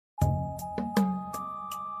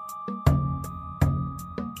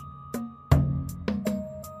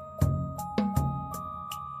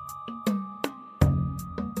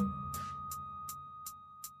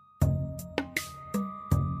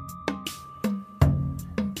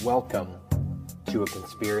Welcome to A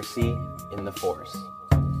Conspiracy in the Force,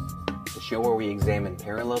 the show where we examine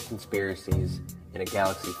parallel conspiracies in a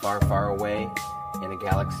galaxy far, far away and a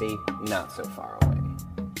galaxy not so far away.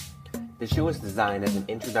 This show is designed as an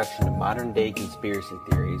introduction to modern-day conspiracy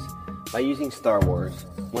theories by using Star Wars,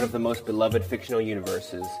 one of the most beloved fictional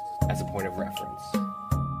universes, as a point of reference.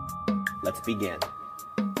 Let's begin.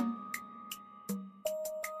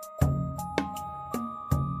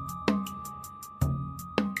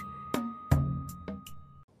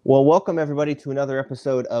 Well, welcome everybody to another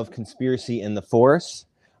episode of Conspiracy in the Force.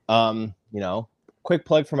 Quick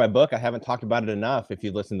plug for my book. I haven't talked about it enough if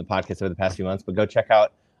you've listened to the podcast over the past few months, but go check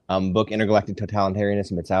out book Intergalactic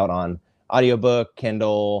Totalitarianism. It's out on audiobook,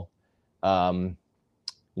 Kindle,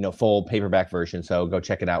 full paperback version. So go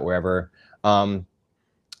check it out wherever. And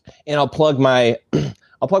I'll plug my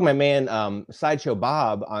man Sideshow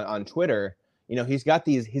Bob on Twitter. He's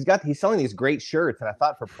selling these great shirts, and I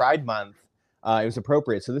thought for Pride Month it was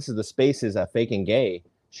appropriate. So this is the Spaces Fake and Gay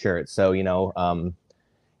shirt. So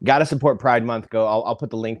got to support Pride Month. Go. I'll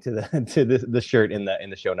put the link to the shirt in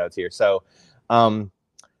the show notes here. So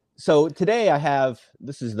so today I have,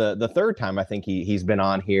 this is the third time I think he's been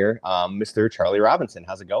on here, Mr. Charlie Robinson.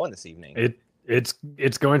 How's it going this evening? It's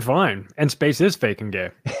going fine, and space is fake and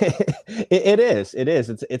gay. It is.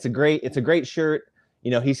 It's a great shirt.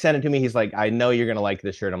 He sent it to me. He's like, I know you're gonna like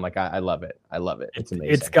this shirt. I'm like, I love it. It's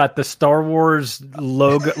amazing. It's got the Star Wars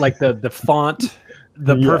logo, like the font,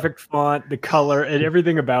 the perfect font, the color, and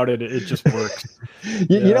everything about it. It just works.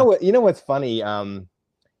 You know what? What's funny? As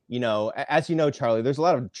you know, Charlie, there's a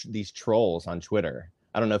lot of these trolls on Twitter.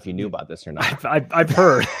 I don't know if you knew about this or not. I've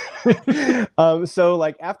heard. So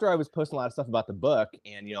like after I was posting a lot of stuff about the book,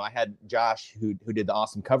 and I had Josh who did the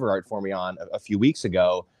awesome cover art for me on a few weeks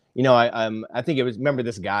ago. I think it was, remember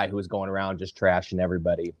this guy who was going around just trashing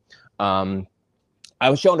everybody. I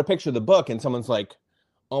was showing a picture of the book, and someone's like,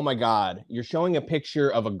 "Oh my God, you're showing a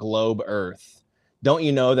picture of a globe Earth. Don't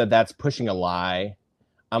you know that that's pushing a lie?"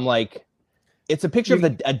 I'm like, it's a picture of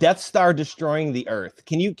a Death Star destroying the Earth.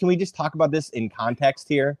 Can we just talk about this in context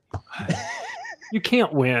here? You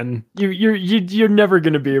can't win. You're never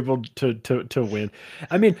going to be able to win.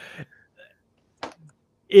 I mean,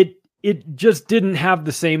 it just didn't have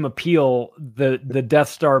the same appeal. The Death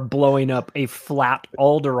Star blowing up a flat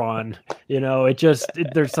Alderaan.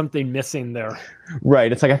 There's something missing there.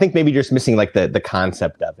 Right. It's like, I think maybe you're just missing like the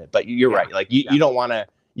concept of it. But you're right. Like you don't want to.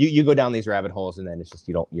 You go down these rabbit holes, and then it's just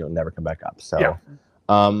you'll never come back up. So,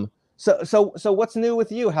 yeah. So what's new with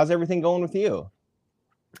you? How's everything going with you?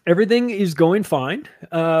 Everything is going fine.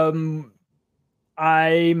 I'm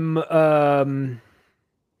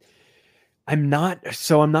not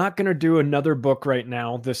going to do another book right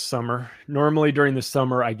now this summer. Normally during the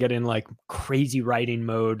summer, I get in like crazy writing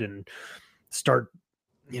mode and start,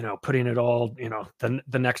 putting it all,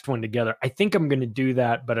 the next one together. I think I'm going to do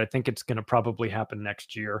that, but I think it's going to probably happen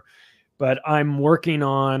next year. But I'm working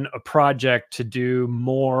on a project to do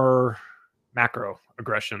more macro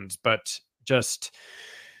aggressions, but just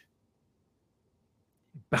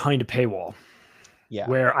behind a paywall. Yeah.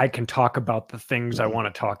 Where I can talk about the things I want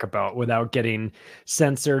to talk about without getting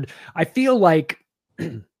censored. I feel like,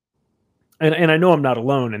 and I know I'm not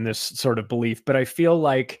alone in this sort of belief, but I feel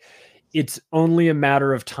like it's only a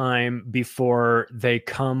matter of time before they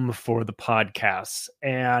come for the podcasts.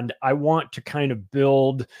 And I want to kind of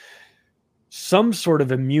build some sort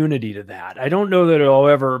of immunity to that. I don't know that it'll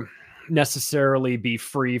ever necessarily be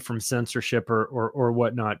free from censorship or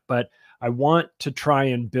whatnot, but I want to try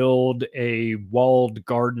and build a walled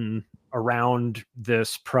garden around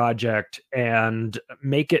this project and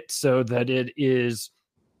make it so that it is,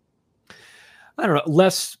 I don't know,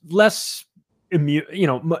 less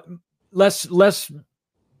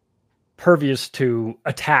pervious to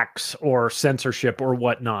attacks or censorship or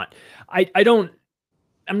whatnot.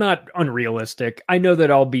 I'm not unrealistic. I know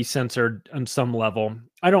that I'll be censored on some level.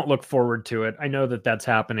 I don't look forward to it. I know that that's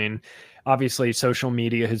happening. Obviously, social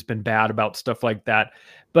media has been bad about stuff like that.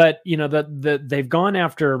 But they've gone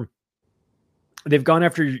after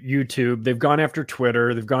YouTube, they've gone after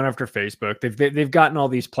Twitter, they've gone after Facebook. They've gotten all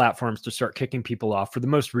these platforms to start kicking people off for the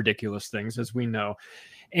most ridiculous things, as we know.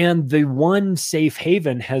 And the one safe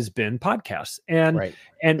haven has been podcasts. And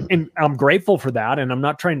I'm grateful for that. And I'm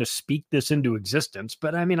not trying to speak this into existence,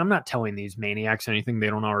 but I mean, I'm not telling these maniacs anything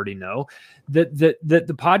they don't already know. That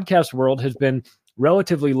the podcast world has been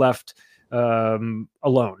relatively left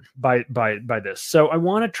alone by this. So I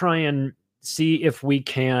want to try and see if we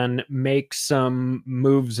can make some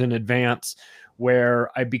moves in advance where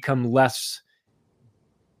I become less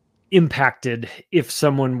impacted if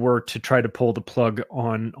someone were to try to pull the plug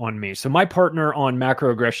on me. So my partner on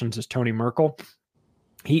Macroaggressions is Tony Merkel.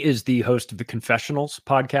 He is the host of the Confessionals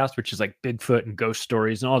podcast, which is like Bigfoot and ghost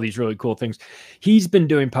stories and all these really cool things. He's been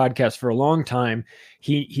doing podcasts for a long time.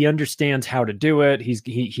 He understands how to do it.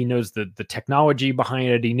 He knows the technology behind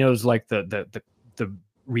it. He knows like the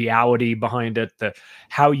reality behind it,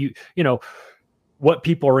 how you know, what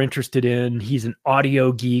people are interested in. He's an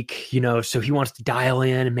audio geek, you know, so he wants to dial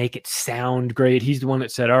in and make it sound great. He's the one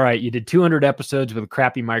that said, all right, you did 200 episodes with a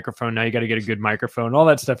crappy microphone. Now you got to get a good microphone, all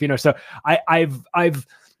that stuff, you know? So I've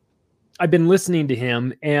been listening to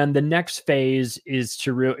him, and the next phase is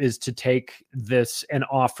to take this and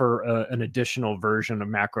offer an additional version of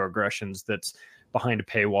Macroaggressions that's behind a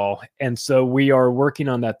paywall. And so we are working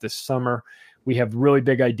on that this summer. We have really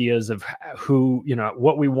big ideas of who, you know,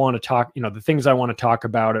 what we want to talk, you know, the things I want to talk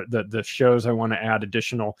about, the shows I want to add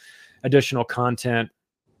additional content.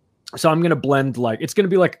 So I'm going to blend, like, it's going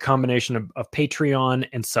to be like a combination of Patreon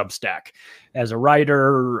and Substack. As a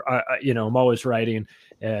writer, you know, I'm always writing.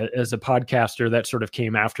 As a podcaster, that sort of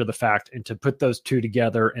came after the fact, and to put those two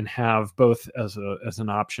together and have both as an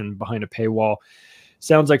option behind a paywall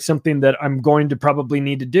sounds like something that I'm going to probably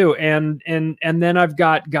need to do. And then I've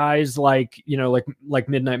got guys like, you know, like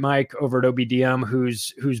Midnight Mike over at OBDM,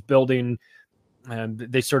 who's building, and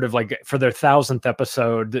they sort of like for their 1,000th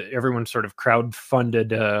episode, everyone sort of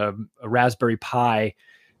crowdfunded a Raspberry Pi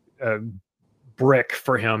brick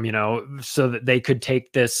for him, you know, so that they could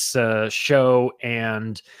take this show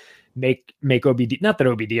and make OBD, not that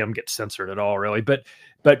OBDM gets censored at all really, but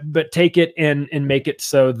take it and make it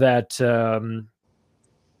so that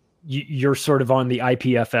you're sort of on the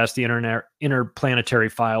IPFS, the interplanetary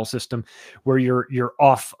file system, where you're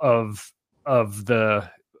off of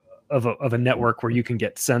a network where you can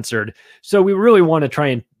get censored. So we really want to try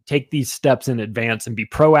and take these steps in advance and be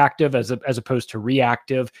proactive as opposed to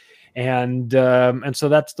reactive. And so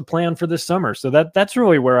that's the plan for this summer. So that's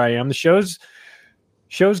really where I am. The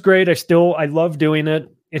show's great. I love doing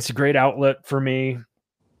it. It's a great outlet for me.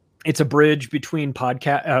 It's a bridge between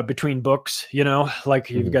between books, you know,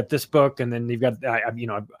 like you've got this book, and then you've got, you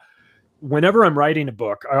know, whenever I'm writing a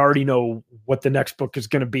book, I already know what the next book is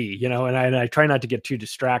going to be, you know, and I try not to get too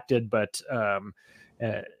distracted, but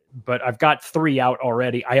I've got 3 out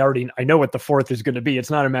already. I know what the 4th is going to be. It's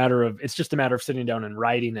just a matter of sitting down and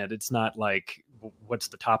writing it. It's not like, what's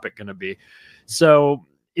the topic going to be? So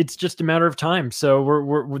it's just a matter of time. So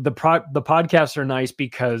the podcasts are nice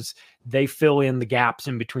because they fill in the gaps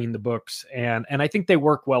in between the books, and I think they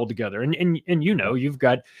work well together. And you know, you've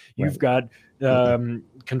got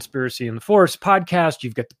Conspiracy in the Force podcast,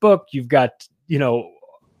 you've got the book, you've got, you know,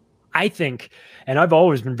 I think, and I've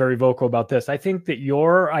always been very vocal about this, I think that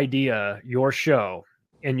your idea, your show,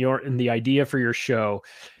 and the idea for your show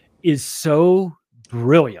is so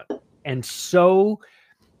brilliant, and so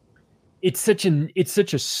it's such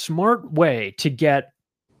a smart way to get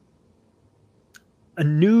a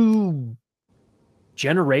new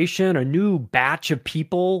generation, a new batch of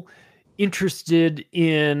people interested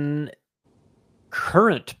in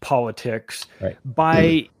current politics, right,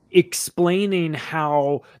 by explaining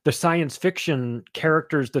how the science fiction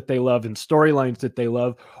characters that they love and storylines that they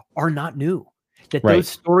love are not new. That right,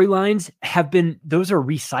 those storylines those are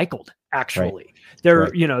recycled. Actually, right, they're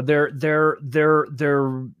right, you know, they're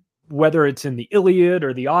whether it's in the Iliad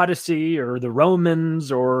or the Odyssey or the Romans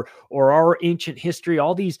or our ancient history,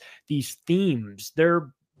 all these themes,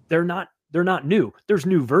 they're not new. There's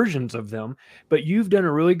new versions of them, but you've done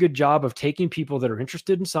a really good job of taking people that are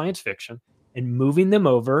interested in science fiction and moving them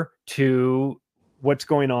over to what's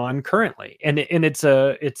going on currently. And it's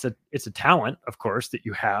a talent, of course, that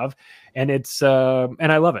you have, and it's and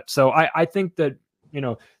I love it. So I think that, you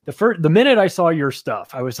know, the minute I saw your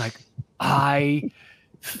stuff, I was like, I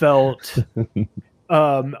felt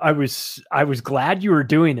I was glad you were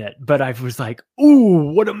doing it, but I was like,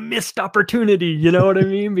 ooh, what a missed opportunity, you know what I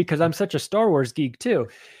mean? Because I'm such a Star Wars geek too,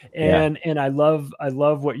 and I love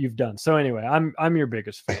what you've done. So anyway, I'm your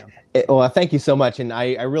biggest fan. Well, thank you so much, and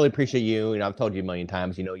I really appreciate you. You know, I've told you a million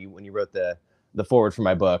times. You know, when you wrote the forward for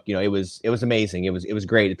my book, you know, it was amazing. It was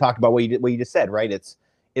great. It talked about what you just said, right?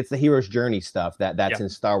 It's the hero's journey stuff that's in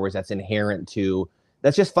Star Wars. That's inherent to,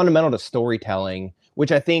 that's just fundamental to storytelling,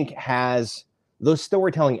 which I think has those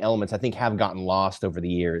storytelling elements, I think, have gotten lost over the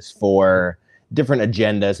years for different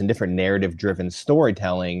agendas and different narrative-driven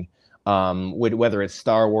storytelling. Whether it's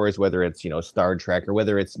Star Wars, whether it's, you know, Star Trek, or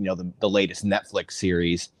whether it's, you know, the latest Netflix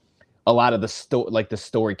series, a lot of the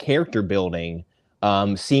story character building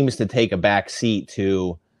seems to take a back seat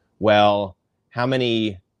to, well, how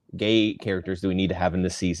many gay characters do we need to have in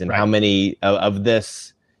this season? Right. How many of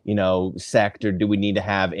this, sect or do we need to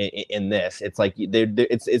have in this? It's like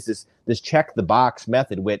it's this check the box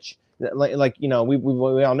method, which like we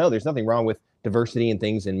all know there's nothing wrong with diversity and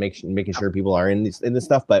things and making sure people are in this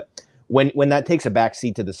stuff, but when that takes a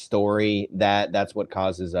backseat to the story, that's what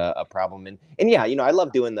causes a problem. And yeah, I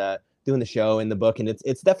love doing the show and the book, and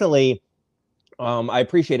it's definitely I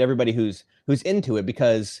appreciate everybody who's into it,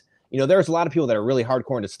 because there's a lot of people that are really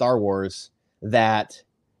hardcore into Star Wars that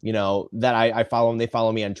that I follow, and they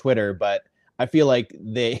follow me on Twitter, but I feel like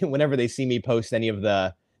whenever they see me post any of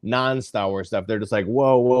the non-Star Wars stuff, they're just like,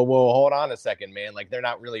 whoa, hold on a second, man. Like, they're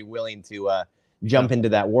not really willing to jump into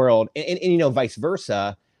that world. And vice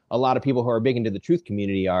versa. A lot of people who are big into the truth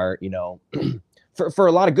community are, for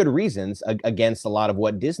a lot of good reasons, against a lot of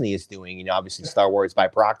what Disney is doing. Obviously Star Wars by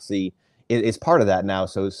proxy is part of that now.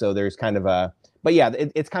 So there's kind of but yeah,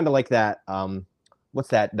 it's kind of like that. What's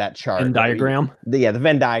that chart? Venn diagram? The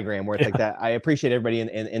Venn diagram, where it's like that. I appreciate everybody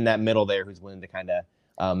in that middle there who's willing to kind of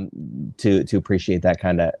to appreciate that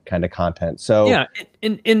kind of content. So yeah,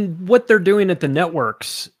 and what they're doing at the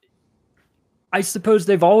networks, I suppose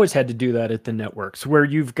they've always had to do that at the networks, where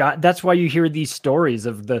that's why you hear these stories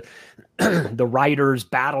of the the writers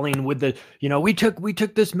battling with we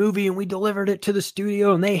took this movie and we delivered it to the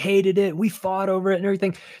studio and they hated it. We fought over it and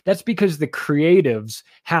everything. That's because the creatives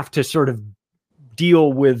have to sort of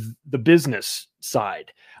deal with the business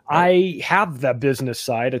side. I have that business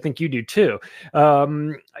side. I think you do too.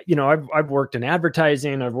 I've worked in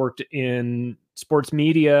advertising. I've worked in sports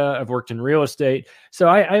media. I've worked in real estate. So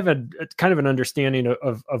I have a kind of an understanding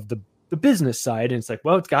of the business side. And it's like,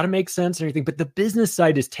 well, it's got to make sense and everything. But the business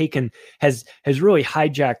side has really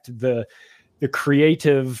hijacked the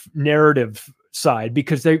creative narrative side,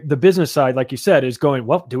 because the business side, like you said, is going,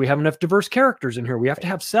 well, do we have enough diverse characters in here? We have to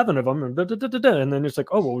have 7 of them. And then it's like,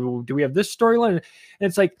 oh, well, do we have this storyline? And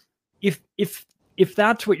it's like, if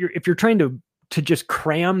that's what if you're trying to just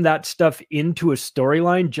cram that stuff into a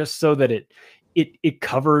storyline just so that it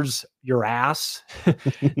covers your ass,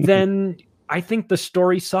 then I think the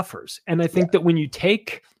story suffers. And I think that when you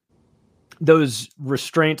take those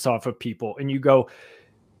restraints off of people and you go,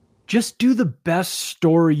 just do the best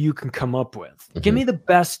story you can come up with. Mm-hmm. Give me the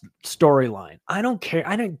best storyline. I don't care.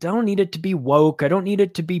 I don't need it to be woke. I don't need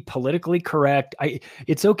it to be politically correct.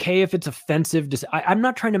 It's okay if it's offensive. I'm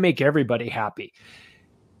not trying to make everybody happy.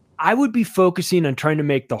 I would be focusing on trying to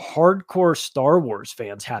make the hardcore Star Wars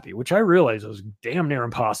fans happy, which I realize is damn near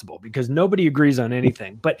impossible because nobody agrees on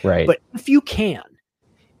anything. But right. But if you can,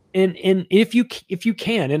 and if you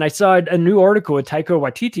can, and I saw a new article with Taika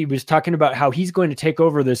Waititi was talking about how he's going to take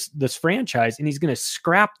over this franchise and he's going to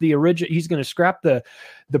scrap the original. He's going to scrap the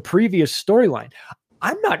previous storyline.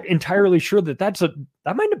 I'm not entirely sure that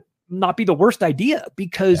might not be the worst idea,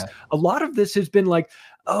 because a lot of this has been like,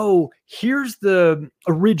 oh, here's the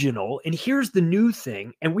original and here's the new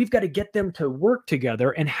thing, and we've got to get them to work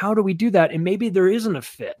together. And how do we do that? And maybe there isn't a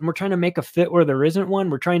fit, and we're trying to make a fit where there isn't one.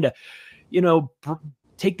 We're trying to,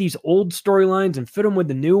 take these old storylines and fit them with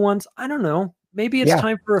the new ones. I don't know. Maybe it's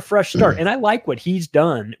time for a fresh start. And I like what he's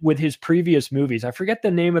done with his previous movies. I forget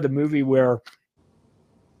the name of the movie where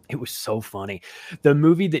it was so funny. The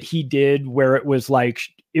movie that he did where it was like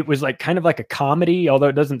kind of like a comedy, although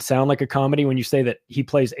it doesn't sound like a comedy when you say that he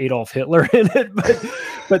plays Adolf Hitler in it.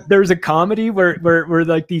 But there's a comedy where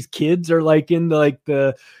like these kids are like in the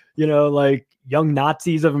like young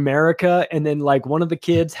Nazis of America. And then like one of the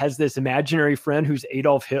kids has this imaginary friend who's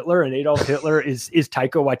Adolf Hitler, and Adolf Hitler is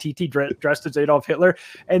Taika Waititi dressed as Adolf Hitler.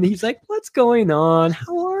 And he's like, what's going on?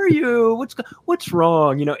 How are you? What's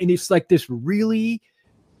wrong? And it's like this really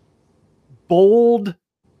bold,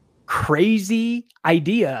 crazy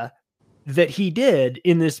idea that he did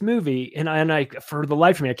in this movie, and I for the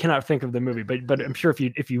life of me I cannot think of the movie, but I'm sure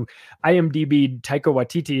if you IMDb'd Taika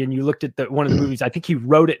Waititi and you looked at one of the movies, I think he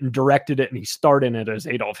wrote it and directed it and he starred in it as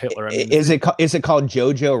Adolf Hitler. Is it called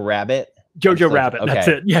Jojo Rabbit? Jojo Rabbit. Okay. That's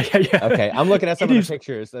it. Yeah. Okay, I'm looking at some of the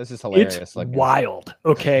pictures. This is hilarious. It's wild.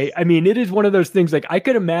 Okay, I mean, it is one of those things. Like I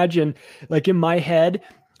could imagine, like in my head,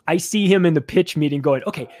 I see him in the pitch meeting going,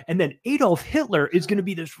 okay, and then Adolf Hitler is going to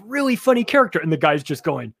be this really funny character, and the guy's just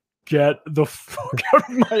going, get the fuck out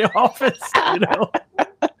of my office,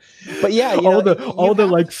 But yeah, all the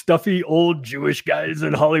like stuffy old Jewish guys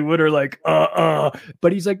in Hollywood are like,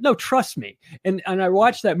 but he's like, no, trust me. And I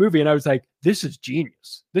watched that movie and I was like, this is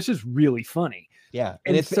genius. This is really funny. Yeah.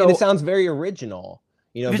 And it sounds very original,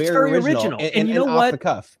 it's very original. And you know off what? The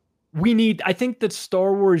cuff. I think that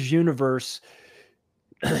Star Wars universe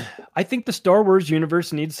I think the Star Wars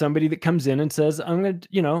universe needs somebody that comes in and says, I'm going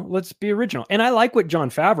to, let's be original. And I like what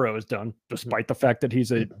Jon Favreau has done, despite the fact that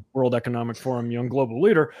he's a World Economic Forum young global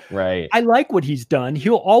leader. Right. I like what he's done.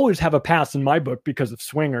 He'll always have a pass in my book because of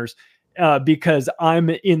Swingers, because I'm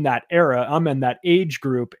in that era. I'm in that age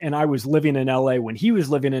group. And I was living in LA when he was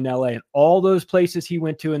living in LA, and all those places he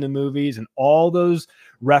went to in the movies and all those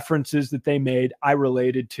references that they made, I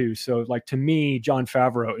related to. So like, to me, Jon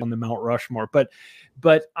Favreau is on the Mount Rushmore, but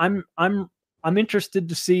I'm interested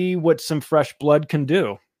to see what some fresh blood can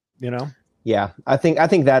do, Yeah, I think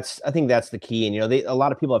that's the key. And a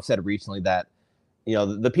lot of people have said recently that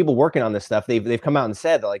the people working on this stuff, they've come out and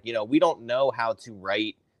said that, like, we don't know how to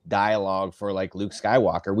write dialogue for like Luke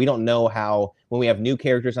Skywalker. We don't know how, when we have new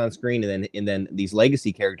characters on screen and then these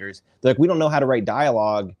legacy characters, like, we don't know how to write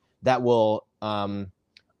dialogue that will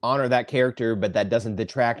honor that character, but that doesn't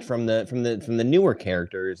detract from the newer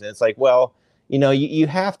characters. And it's like, well, you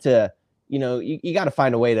have to, you got to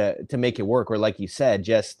find a way to make it work. Or like you said,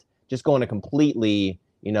 just go in a completely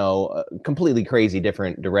crazy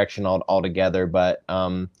different direction altogether. But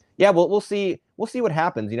yeah, we'll see what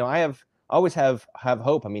happens. I always have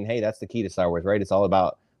hope. I mean, hey, that's the key to Star Wars, right? It's all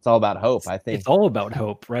about hope. I think it's all about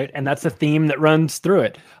hope, right? And that's a theme that runs through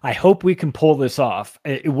it. I hope we can pull this off.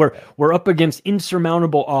 We're up against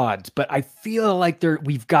insurmountable odds, but I feel like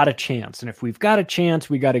we've got a chance. And if we've got a chance,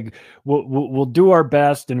 we'll do our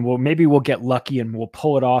best, and maybe we'll get lucky and we'll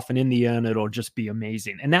pull it off. And in the end, it'll just be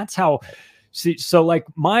amazing. And that's how. So like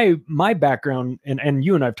my background, and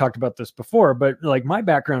you and I've talked about this before, but like my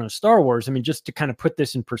background in Star Wars, I mean, just to kind of put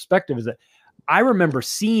this in perspective, is that I remember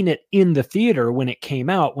seeing it in the theater when it came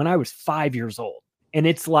out when I was 5 years old. And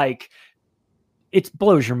it's like, it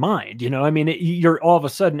blows your mind, I mean, you're all of a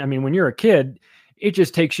sudden, I mean, when you're a kid, it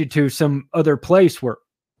just takes you to some other place where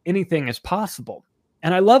anything is possible.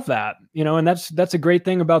 And I love that, and that's a great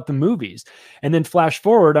thing about the movies. And then flash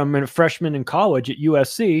forward, I'm a freshman in college at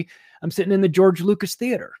USC. I'm sitting in the George Lucas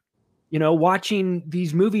Theater, watching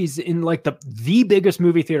these movies in like the biggest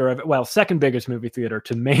movie theater, second biggest movie theater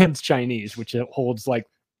to Mann's Chinese, which it holds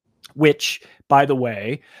which, by the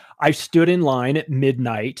way, I stood in line at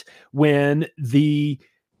midnight when the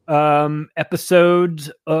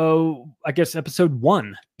episode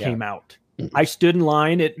 1 came out. I stood in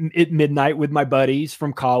line at midnight with my buddies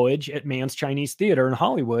from college at Mann's Chinese Theater in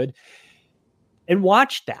Hollywood, and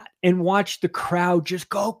watch the crowd just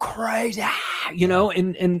go crazy,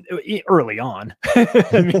 and early on.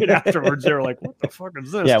 I mean, afterwards they were like, what the fuck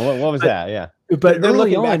is this? Yeah. What was that? Yeah. But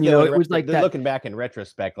early on, it was like they're looking back in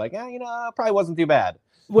retrospect, like, probably wasn't too bad.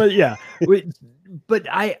 Well, yeah. But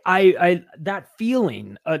I that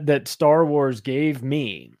feeling that Star Wars gave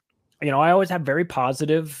me, I always have very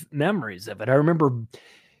positive memories of it. I remember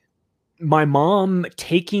my mom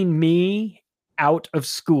taking me out of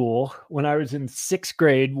school when I was in 6th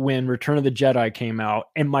grade when Return of the Jedi came out,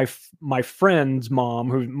 and my friend's mom,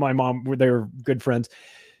 they were good friends,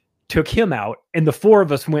 took him out, and the four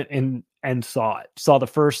of us went and saw the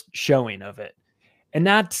first showing of it. And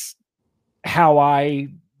that's how I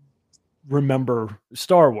remember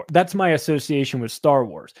Star Wars. That's my association with Star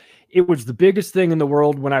Wars. It was the biggest thing in the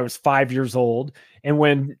world when I was 5 years old, and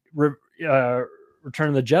when Return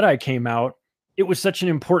of the Jedi came out, it was such an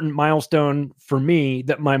important milestone for me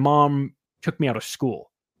that my mom took me out of school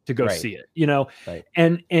to go see it, right.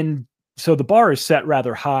 And so the bar is set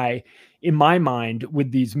rather high in my mind with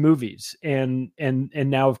these movies, and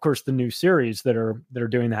now, of course, the new series that are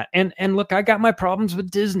doing that. And look, I got my problems with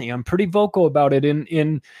Disney. I'm pretty vocal about it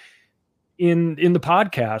in the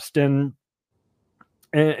podcast,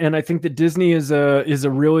 and I think that Disney is a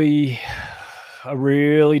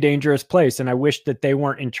really dangerous place. And I wish that they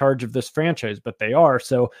weren't in charge of this franchise, but they are.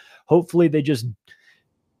 So hopefully they just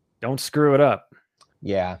don't screw it up.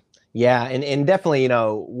 Yeah. Yeah. And definitely,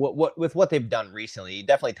 what with what they've done recently, it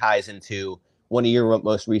definitely ties into one of your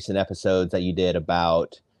most recent episodes that you did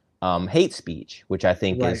about hate speech, which I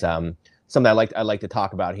think is something I'd like to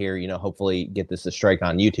talk about here, hopefully get this a strike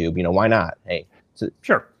on YouTube. Why not? Hey,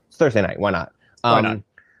 sure. It's Thursday night. Why not? Why not?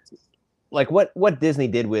 Like what Disney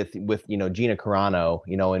did with Gina Carano,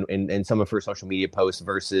 in some of her social media posts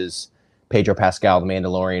versus Pedro Pascal, the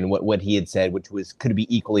Mandalorian, what he had said, which could be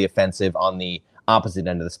equally offensive on the opposite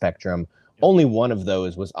end of the spectrum. Only one of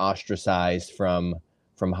those was ostracized from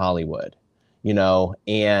Hollywood,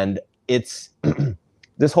 and it's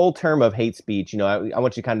this whole term of hate speech. I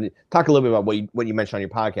want you to kind of talk a little bit about what you mentioned on your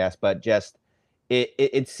podcast, but just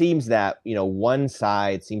it seems that one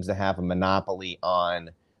side seems to have a monopoly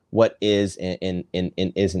on what is and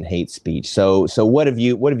isn't hate speech. So what have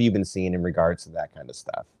you been seeing in regards to that kind of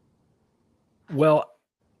stuff? Well,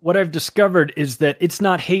 what I've discovered is that it's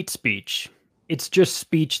not hate speech. It's just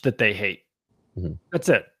speech that they hate. Mm-hmm. That's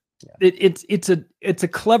it. Yeah. It's a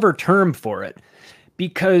clever term for it,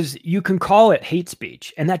 because you can call it hate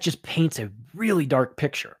speech, and that just paints a really dark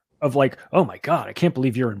picture of like, oh my God, I can't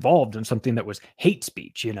believe you're involved in something that was hate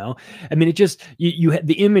speech. You know, I mean, it just, you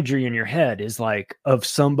the imagery in your head is like of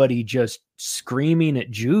somebody just screaming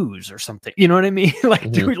at Jews or something. You know what I mean? Like,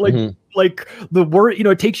 mm-hmm, dude, like, mm-hmm. like the word, you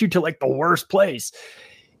know, it takes you to like the worst place.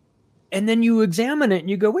 And then you examine it and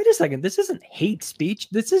you go, wait a second, this isn't hate speech.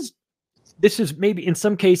 This is maybe in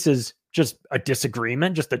some cases just a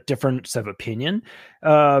disagreement, just a difference of opinion,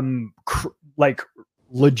 like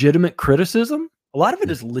legitimate criticism. A lot of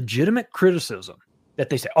it is legitimate criticism that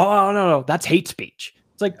they say, oh, no, that's hate speech.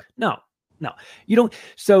 It's like, no, you don't.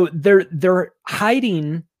 So they're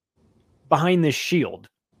hiding behind this shield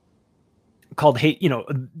called hate, you know,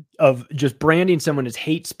 of just branding someone as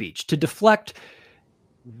hate speech to deflect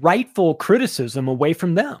rightful criticism away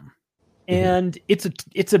from them. And it's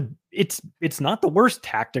not the worst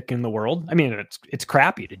tactic in the world. I mean, it's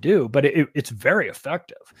crappy to do, but it's very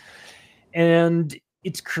effective. And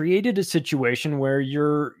it's created a situation where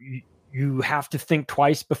you have to think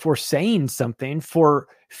twice before saying something for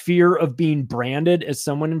fear of being branded as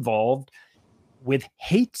someone involved with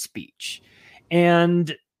hate speech.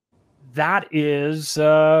 And that is,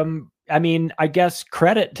 I mean, I guess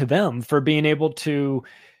credit to them for being able to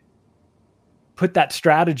put that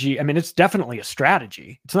strategy. I mean, it's definitely a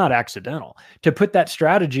strategy. It's not accidental to put that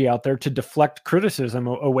strategy out there to deflect criticism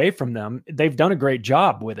away from them. They've done a great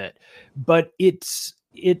job with it, but it's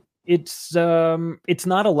not it's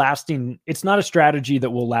not a strategy that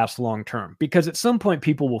will last long term, because at some point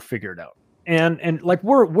people will figure it out. And like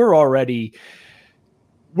we're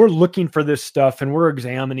looking for this stuff and we're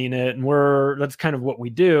examining it, and that's kind of what we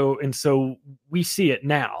do. And so we see it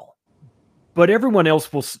now, but everyone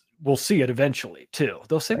else will see it eventually too.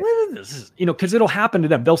 They'll say, right, well, this is, you know, because it'll happen to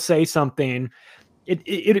them. They'll say something.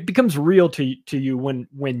 It becomes real to you when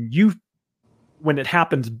it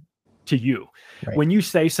happens to you. Right. When you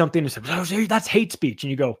say something and say, oh, that's hate speech,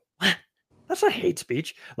 and you go, that's not hate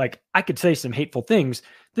speech. Like, I could say some hateful things.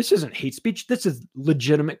 This isn't hate speech. This is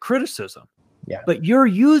legitimate criticism. Yeah. But you're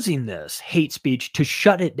using this hate speech to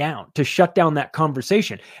shut it down, to shut down that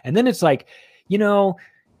conversation. And then it's like, you know,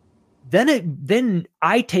 then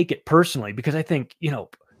I take it personally, because I think, you know,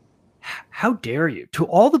 how dare you, to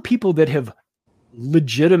all the people that have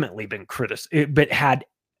legitimately been criticized, but had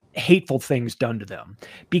hateful things done to them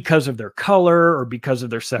because of their color or because of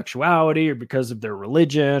their sexuality or because of their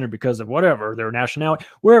religion or because of whatever, their nationality,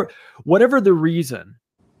 whatever the reason,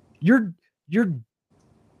 you're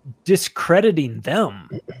discrediting them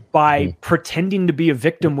by pretending to be a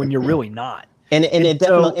victim when you're really not. And it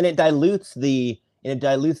definitely, and it dilutes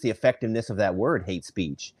the effectiveness of that word hate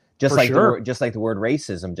speech. Just like the word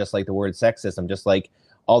racism, just like the word sexism, just like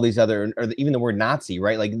all these other, or even the word Nazi,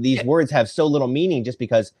 right? Like, these words have so little meaning just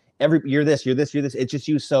because you're this. It's just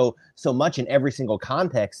used so much in every single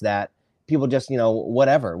context that people just, you know,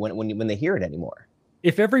 whatever, when they hear it anymore.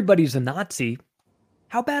 If everybody's a Nazi,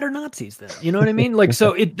 how bad are Nazis then? You know what I mean? Like,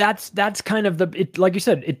 so that's kind of like you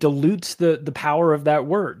said, it dilutes the power of that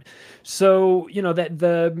word. So, you know, that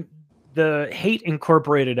the Hate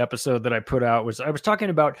Incorporated episode that I put out I was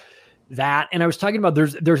talking about that, and I was talking about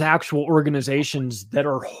there's actual organizations that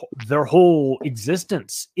are, their whole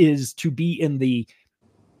existence is to be in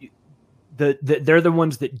they're the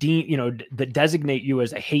ones that that designate you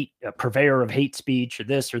as a purveyor of hate speech, or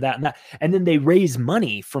this or that and that, and then they raise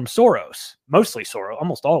money from Soros, mostly Soros,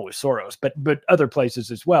 almost always Soros, but other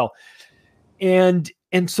places as well. And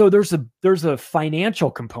so there's a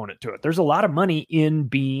financial component to it. There's a lot of money in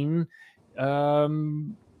being,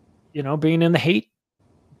 being in the hate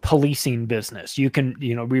policing business. You can,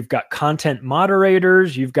 we've got content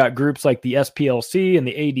moderators, you've got groups like the SPLC and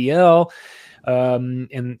the ADL,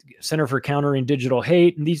 and Center for Countering Digital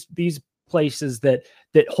Hate, and these places that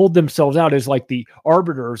hold themselves out as like the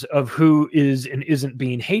arbiters of who is and isn't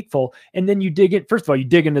being hateful. And then you dig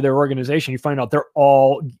into their organization, you find out they're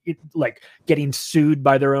all like getting sued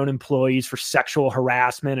by their own employees for sexual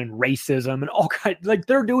harassment and racism and all kinds, like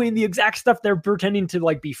they're doing the exact stuff they're pretending to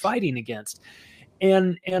like be fighting against.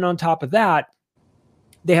 And on top of that,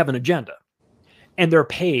 they have an agenda, and they're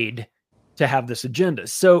paid to have this agenda.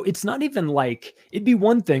 So it's not even like, it'd be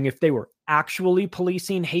one thing if they were actually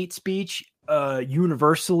policing hate speech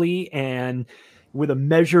universally and with a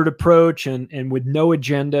measured approach and with no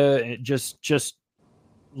agenda, and just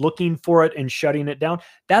looking for it and shutting it down.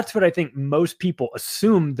 That's what I think most people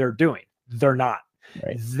assume they're doing. They're not.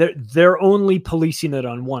 Right. They're only policing it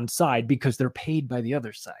on one side because they're paid by the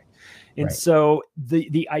other side. And Right. so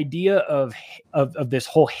the idea of this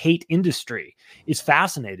whole hate industry is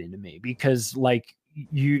fascinating to me, because like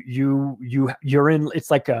you're in,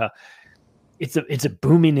 it's like it's a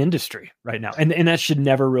booming industry right now. And that should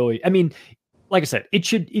never really, I mean, like I said,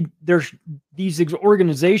 there's these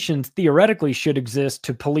organizations theoretically should exist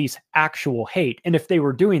to police actual hate. And if they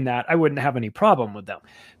were doing that, I wouldn't have any problem with them.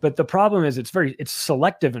 But the problem is it's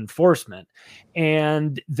selective enforcement,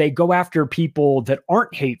 and they go after people that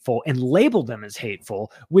aren't hateful and label them as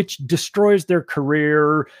hateful, which destroys their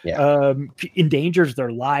career, endangers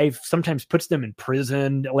their life, sometimes puts them in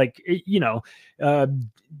prison. Like,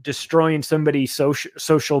 destroying somebody's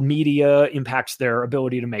social media impacts their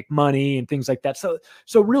ability to make money and things like that.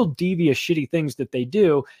 So real devious, shitty things that they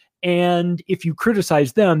do. And if you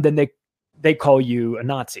criticize them, then they call you a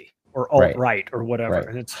Nazi or alt-right or whatever. Right.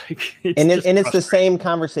 And it's like, it's the same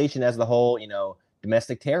conversation as the whole,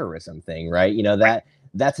 domestic terrorism thing, right?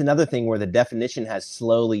 That's another thing where the definition has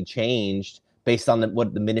slowly changed based on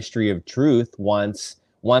what the Ministry of Truth wants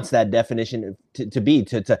that definition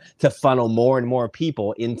to funnel more and more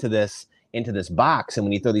people into this box. And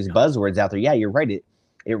when you throw these buzzwords out there, yeah, you're right.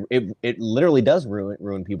 It literally does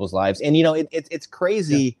ruin people's lives. And it's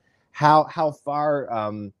crazy how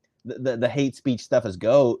far the hate speech stuff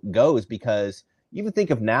goes, because you even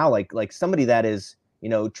think of now like somebody that is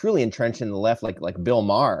truly entrenched in the left, like Bill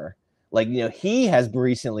Maher, he has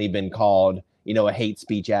recently been called a hate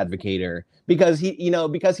speech advocator because he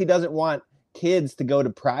doesn't want kids to go to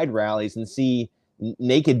pride rallies and see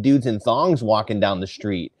naked dudes in thongs walking down the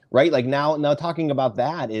street, right? Like now talking about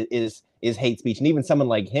that is hate speech. And even someone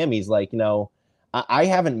like him, he's like, I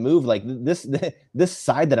haven't moved, like this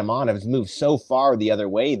side that I'm on has moved so far the other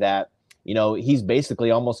way that he's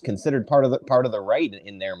basically almost considered part of the right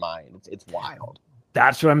in their mind. It's wild.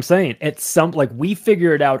 That's what I'm saying. It's we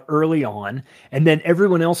figure it out early on, and then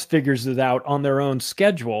everyone else figures it out on their own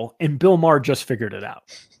schedule. And Bill Maher just figured it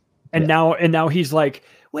out. And now he's like,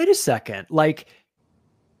 wait a second, like,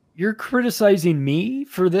 you're criticizing me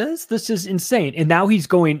for this? This is insane. And now he's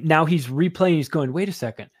replaying, he's going, wait a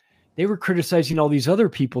second. They were criticizing all these other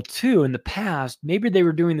people too in the past. Maybe they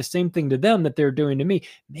were doing the same thing to them that they're doing to me.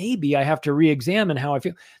 Maybe I have to re-examine how I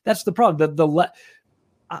feel. That's the problem.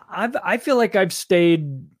 I feel like I've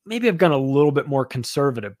stayed, maybe I've gone a little bit more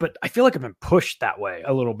conservative, but I feel like I've been pushed that way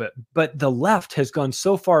a little bit. But the left has gone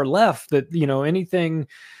so far left that, anything,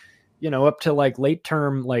 up to like late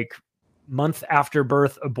term, like month after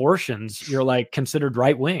birth abortions, you're like considered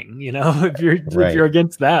right wing, if you're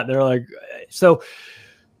against that, they're like, so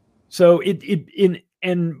when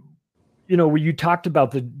you talked about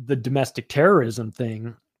the domestic terrorism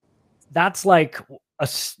thing, that's like a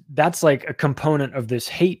component of this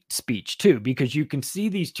hate speech too, because you can see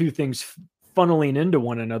these two things funneling into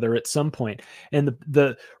one another at some point. And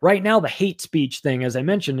the right now, the hate speech thing, as I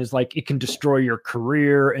mentioned, is like, it can destroy your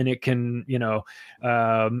career, and it can,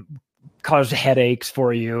 cause headaches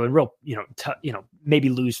for you, and maybe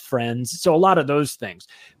lose friends. So a lot of those things,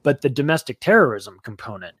 but the domestic terrorism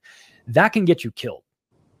component, that can get you killed.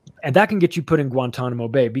 And that can get you put in Guantanamo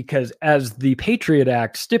Bay, because as the Patriot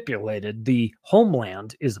Act stipulated, the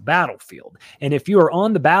homeland is a battlefield. And if you are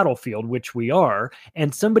on the battlefield, which we are,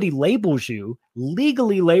 and somebody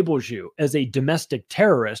legally labels you as a domestic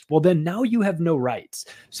terrorist, well, then now you have no rights.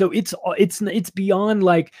 So it's beyond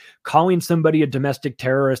like calling somebody a domestic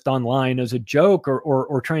terrorist online as a joke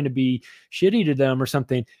or trying to be shitty to them or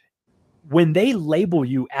something. When they label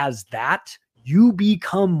you as that, you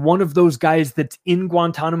become one of those guys that's in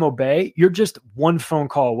Guantanamo Bay. You're just one phone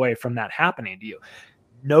call away from that happening to you.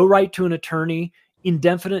 No right to an attorney,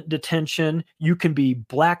 indefinite detention. You can be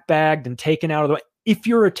black bagged and taken out of the way if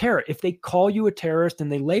you're a terrorist, if they call you a terrorist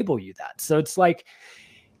and they label you that. So it's like,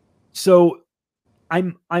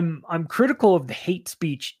 I'm critical of the hate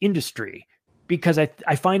speech industry because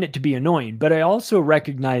I find it to be annoying, but I also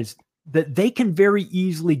recognize that they can very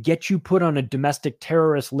easily get you put on a domestic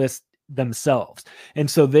terrorist list themselves.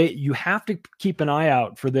 And so you have to keep an eye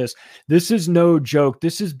out for this. This is no joke.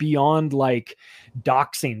 This is beyond like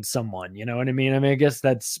doxing someone, you know what I mean? I mean, I guess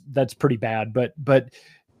that's pretty bad, but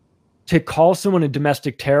to call someone a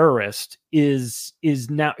domestic terrorist is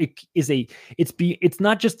now, it's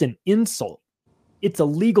not just an insult. It's a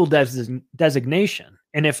legal designation.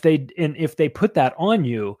 And if they put that on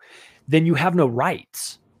you, then you have no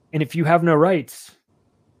rights. And if you have no rights,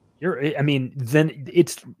 then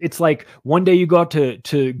it's like one day you go out to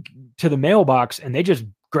the mailbox and they just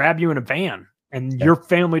grab you in a van and your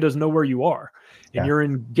family doesn't know where you are and you're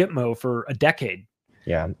in Gitmo for a decade.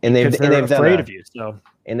 Yeah, they're afraid of you. So,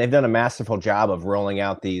 and they've done a masterful job of rolling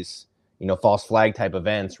out these, false flag type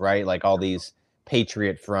events, right? Like all these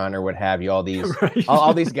Patriot Front or what have you, all these right.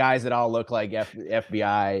 all these guys that all look like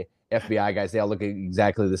FBI guys. They all look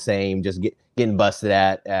exactly the same, just getting busted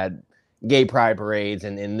at gay pride parades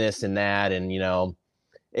and this and that, and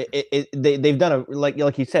they've done a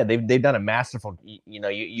like you said, they've done a masterful.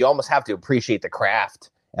 You almost have to appreciate the craft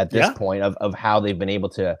at this point of how they've been able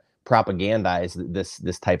to propagandize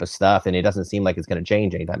this type of stuff, and it doesn't seem like it's going to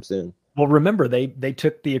change anytime soon. Well, remember they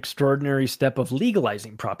took the extraordinary step of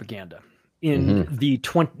legalizing propaganda in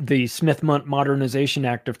the Smith Modernization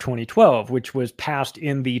Act of 2012, which was passed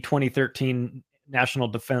in the 2013 National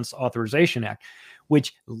Defense Authorization Act,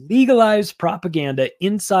 which legalized propaganda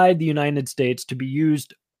inside the United States to be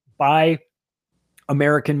used by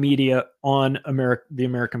American media on the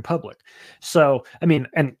American public. So, I mean,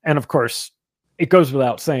 and of course, it goes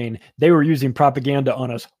without saying they were using propaganda on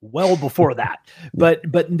us well before that. But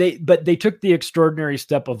they took the extraordinary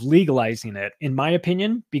step of legalizing it, in my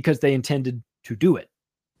opinion, because they intended to do it.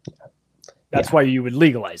 That's why you would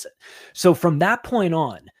legalize it. So from that point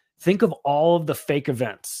on, think of all of the fake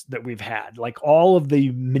events that we've had, like all of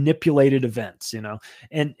the manipulated events,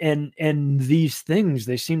 and these things,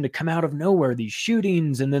 they seem to come out of nowhere, these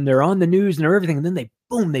shootings, and then they're on the news and everything. And then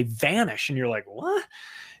they vanish. And you're like, what?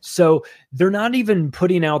 So they're not even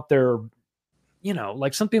putting out their,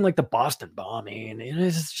 like something like the Boston bombing.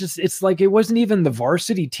 It's like, it wasn't even the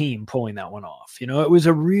varsity team pulling that one off. It was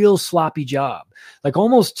a real sloppy job, like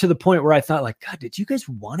almost to the point where I thought, like, God, did you guys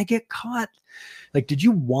want to get caught? Like, did you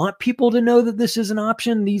want people to know that this is an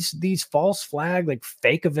option? These false flag, like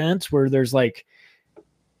fake events where there's like,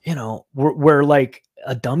 where like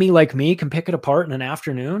a dummy like me can pick it apart in an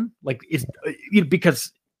afternoon. Like it's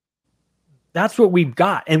because that's what we've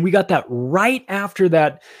got. And we got that right after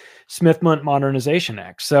that Smith Modernization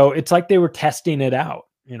Act. So it's like they were testing it out.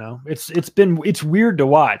 It's weird to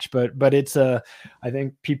watch, but it's I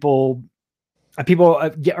think people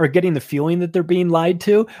are getting the feeling that they're being lied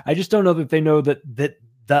to. I just don't know that they know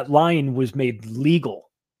that line was made legal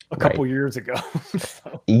a couple years ago.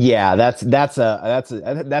 So. Yeah, that's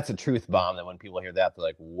a truth bomb. That when people hear that, they're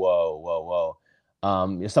like, whoa.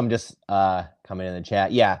 Some just coming in the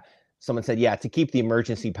chat. Yeah. Someone said, to keep the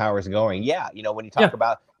emergency powers going. Yeah. When you talk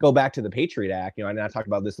about, go back to the Patriot Act, and I talked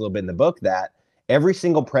about this a little bit in the book, that every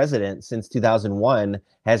single president since 2001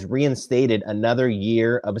 has reinstated another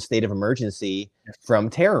year of a state of emergency from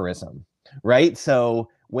terrorism. Right. So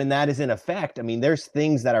when that is in effect, I mean, there's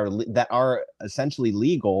things that are essentially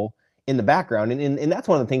legal in the background. And that's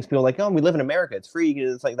one of the things people are like, oh, we live in America. It's free.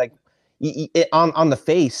 It's like on the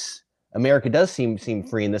face, America does seem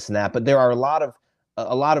free and this and that. But there are a lot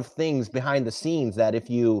of things behind the scenes that if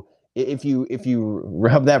you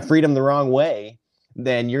rub that freedom the wrong way,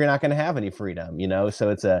 then you're not going to have any freedom, so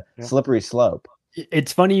it's a slippery slope.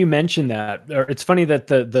 It's funny you mentioned that, or it's funny that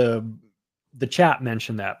the chat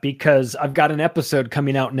mentioned that, because I've got an episode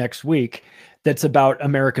coming out next week that's about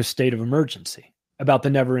America's state of emergency, about the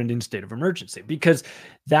never ending state of emergency, because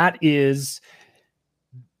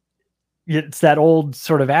it's that old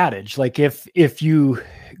sort of adage, like if you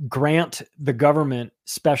grant the government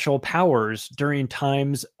special powers during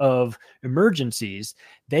times of emergencies,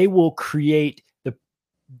 they will create the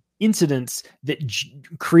incidents that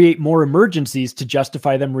create more emergencies to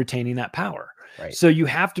justify them retaining that power. Right. So you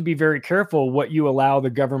have to be very careful what you allow the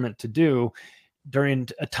government to do during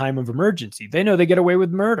a time of emergency. They know they get away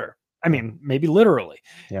with murder. I mean, maybe literally.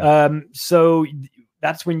 Yeah. So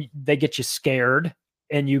that's when they get you scared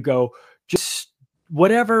and you go, just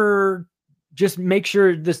whatever, just make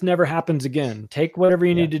sure this never happens again. Take whatever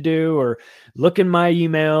you need to do, or look in my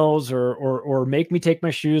emails, or make me take my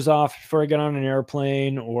shoes off before I get on an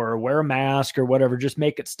airplane, or wear a mask or whatever. Just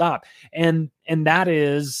make it stop. And that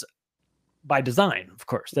is by design, of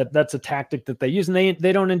course. That's a tactic that they use, and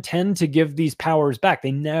they don't intend to give these powers back.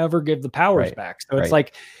 They never give the powers back. So it's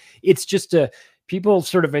like, it's just people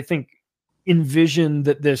sort of, I think, envision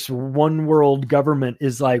that this one world government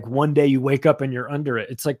is like one day you wake up and you're under it.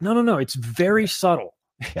 It's like, no. It's very subtle.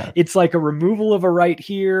 Yeah. It's like a removal of a right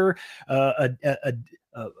here, a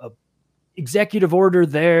executive order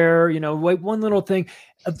there, like one little thing.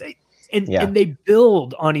 And they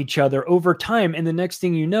build on each other over time. And the next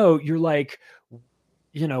thing you know, you're like,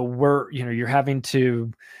 you're having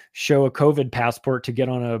to show a COVID passport to get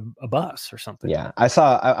on a bus or something. Yeah.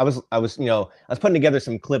 I was putting together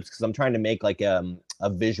some clips because I'm trying to make like a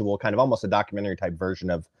visual, kind of almost a documentary type version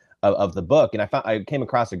of the book. And I came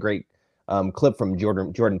across a great clip from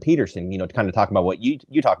Jordan Peterson, to kind of talk about what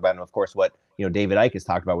you talk about. And of course, what, David Icke has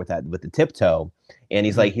talked about with the tiptoe. And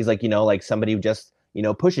he's like, like somebody just,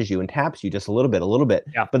 pushes you and taps you just a little bit.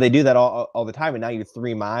 Yeah. But they do that all the time. And now you're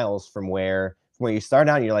 3 miles from where you start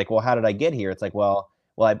out and you're like, well, how did I get here? It's like, well,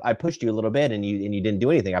 I pushed you a little bit and you didn't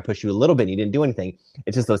do anything. I pushed you a little bit and you didn't do anything.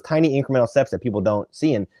 It's just those tiny incremental steps that people don't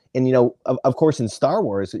see. And of course, in Star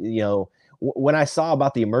Wars, when I saw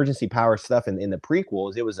about the emergency power stuff in the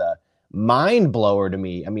prequels, it was a mind blower to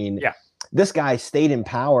me. I mean, this guy stayed in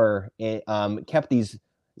power and kept these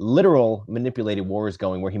literal manipulated wars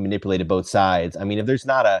going where he manipulated both sides. I mean, if there's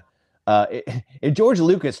not if George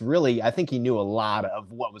Lucas really, I think he knew a lot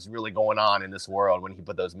of what was really going on in this world when he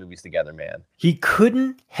put those movies together, man. He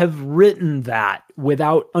couldn't have written that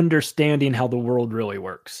without understanding how the world really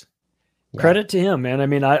works. Yeah. Credit to him, man. I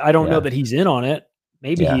mean, I don't know that he's in on it.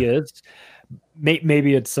 Maybe he is.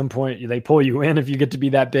 Maybe at some point they pull you in if you get to be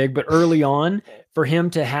that big, but early on, for him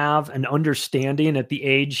to have an understanding at the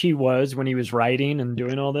age he was when he was writing and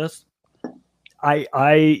doing all this,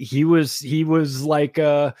 he was like,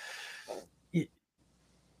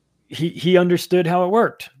 he understood how it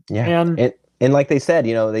worked. Yeah. And like they said,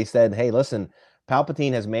 hey, listen,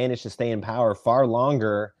 Palpatine has managed to stay in power far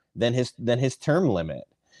longer than his term limit.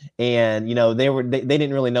 And, they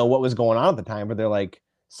didn't really know what was going on at the time, but they're like,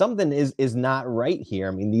 something is not right here.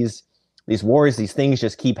 I mean, these wars, these things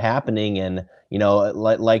just keep happening. And,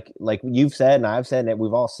 like you've said, and I've said, and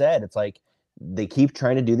we've all said, it's like, they keep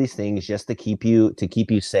trying to do these things just to keep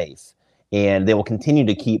you safe. And they will continue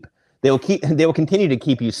to keep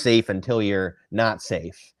you safe until you're not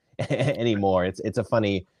safe anymore. It's a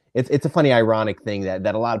funny ironic thing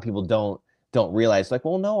that a lot of people don't realize. Like,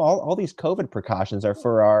 well, no, all these COVID precautions are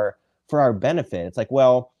for our benefit. It's like,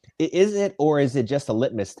 well, is it, or is it just a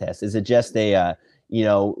litmus test? Is it just a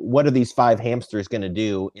what are these 5 hamsters going to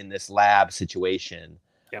do in this lab situation?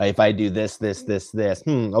 Yeah. If I do this,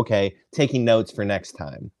 okay, taking notes for next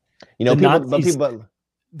time.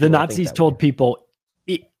 The Nazis told people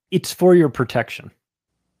it's for your protection.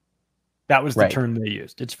 That was the term they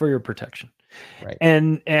used. It's for your protection. Right.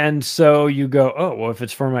 And so you go, oh, well, if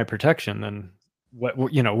it's for my protection, then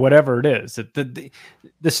whatever it is, the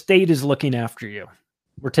state is looking after you.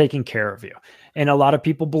 We're taking care of you. And a lot of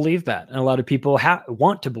people believe that. And a lot of people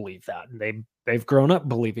want to believe that. And they've grown up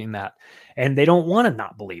believing that. And they don't want to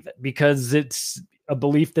not believe it because it's a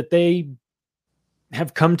belief that they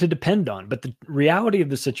have come to depend on. But the reality of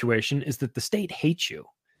the situation is that the state hates you.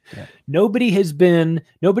 Yeah. Nobody has been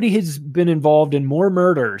involved in more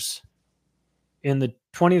murders in the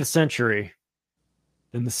 20th century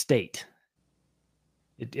than the state.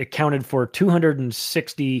 It accounted for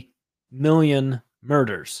 260 million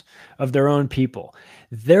murders of their own people.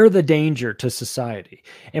 They're the danger to society.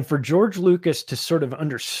 And for George Lucas to sort of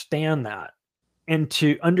understand that and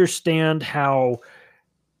to understand how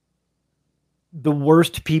the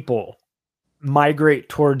worst people migrate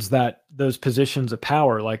towards those positions of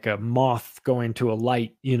power, like a moth going to a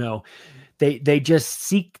light, they just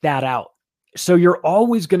seek that out. So you're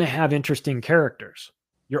always going to have interesting characters.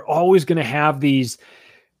 You're always going to have these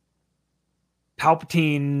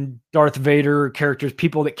Palpatine, Darth Vader characters,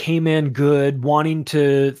 people that came in good,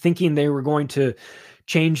 thinking they were going to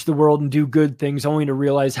change the world and do good things, only to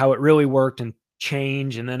realize how it really worked and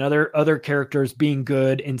change. And then other characters being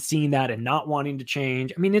good and seeing that and not wanting to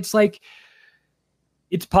change. I mean, it's like,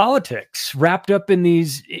 it's politics wrapped up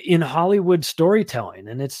in Hollywood storytelling,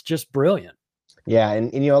 and it's just brilliant. Yeah.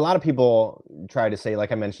 And a lot of people try to say,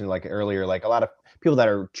 like I mentioned, like earlier, like a lot of people that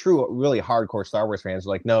are true, really hardcore Star Wars fans are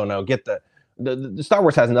like, no, get the Star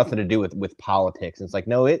Wars has nothing to do with politics. And it's like,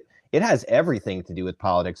 no, it has everything to do with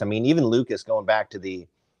politics. I mean, even Lucas, going back to the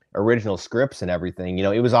original scripts and everything,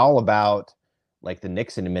 it was all about like the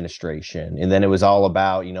Nixon administration. And then it was all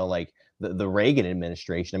about, like the Reagan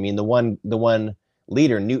administration. I mean, the one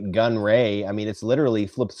leader, Newt Gunray, I mean, it's literally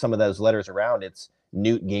flipped some of those letters around. It's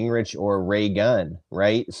Newt Gingrich or Ray Gunn,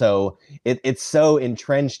 right? So it's so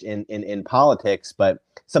entrenched in politics, but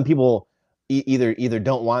some people either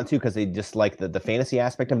don't want to because they just like the fantasy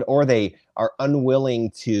aspect of it, or they are unwilling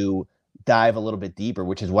to dive a little bit deeper,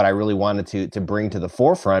 which is what I really wanted to bring to the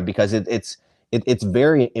forefront, because it's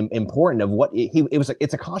very important of what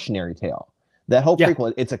it's a cautionary tale. That whole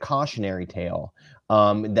prequel, it's a cautionary tale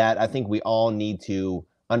that I think we all need to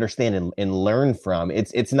understand and learn from.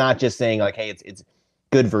 It's not just saying like, hey, it's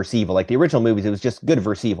good versus evil. Like the original movies, it was just good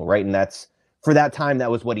versus evil, right? And that's, for that time,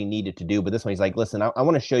 that was what he needed to do. But this one, he's like, listen, I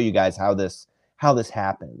want to show you guys how this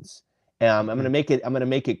happens. I'm gonna make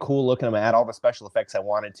it cool looking. I'm gonna add all the special effects I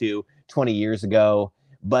wanted to 20 years ago.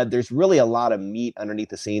 But there's really a lot of meat underneath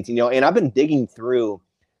the scenes, and I've been digging through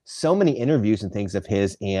so many interviews and things of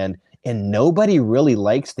his, and nobody really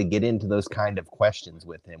likes to get into those kind of questions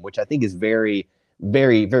with him, which I think is very,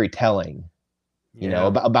 very, very telling. you know,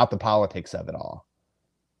 about the politics of it all.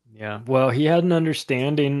 Yeah. Well, he had an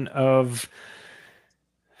understanding of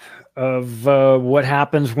what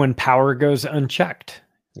happens when power goes unchecked,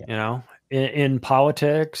 you know, in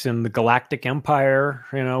politics and the Galactic Empire,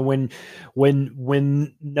 you know, when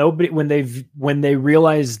they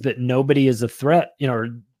realize that nobody is a threat, you know, or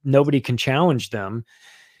nobody can challenge them,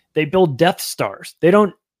 they build Death Stars. They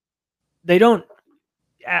don't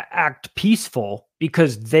act peaceful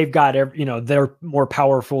because they've got they're more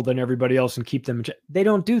powerful than everybody else and keep them. They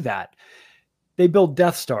don't do that. They build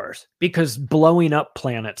Death Stars because blowing up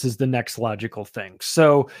planets is the next logical thing.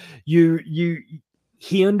 So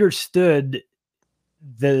he understood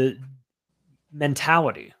the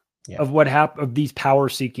mentality of what happened, of these power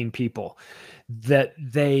seeking people, that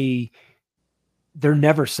they're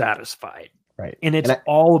never satisfied. Right. And it's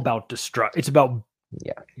all about destruct. It's about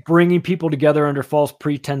bringing people together under false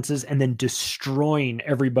pretenses and then destroying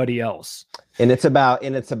everybody else. And it's about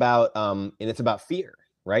fear,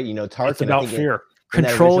 right? You know, Tarkin, it's about fear,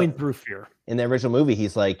 controlling through fear. In the original movie,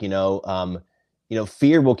 he's like,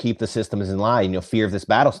 fear will keep the systems in line, you know, fear of this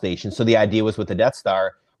battle station. So the idea was with the Death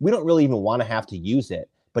Star, we don't really even want to have to use it,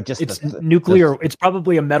 but just it's nuclear. It's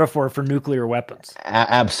probably a metaphor for nuclear weapons.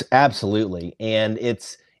 Absolutely. And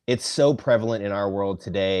it's so prevalent in our world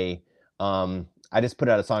today. I just put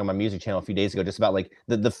out a song on my music channel a few days ago, just about like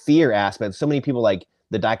the fear aspect. So many people, like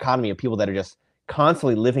the dichotomy of people that are just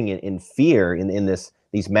constantly living in fear in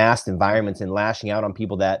these masked environments and lashing out on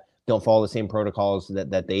people that don't follow the same protocols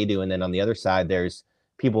that they do. And then on the other side, there's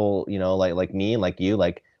people, you know, like me and like you,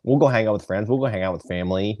 like we'll go hang out with friends, we'll go hang out with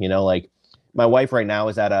family, you know, like my wife right now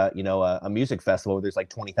is at a music festival where there's like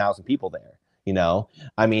 20,000 people there, you know.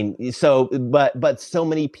 I mean, so but so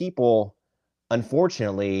many people,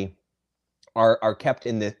 unfortunately, are kept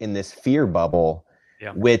in this fear bubble,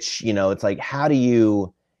 which, you know, it's like, how do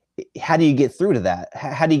you get through to that?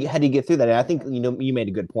 How do you get through that? And I think, you know, you made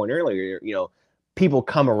a good point earlier, you know, people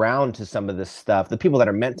come around to some of this stuff. The people that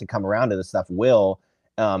are meant to come around to this stuff will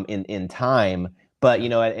in time, but you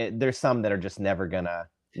know, there's some that are just never gonna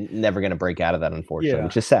break out of that, unfortunately,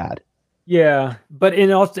 which is sad. Yeah, but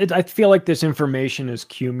I feel like this information is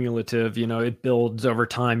cumulative. You know, it builds over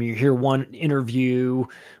time. You hear one interview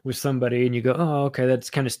with somebody and you go, oh, okay,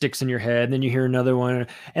 that's kind of sticks in your head. And then you hear another one.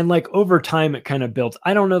 And like over time, it kind of builds.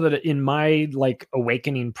 I don't know that in my like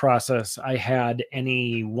awakening process, I had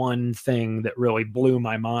any one thing that really blew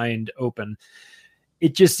my mind open.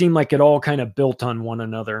 It just seemed like it all kind of built on one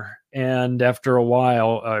another. And after a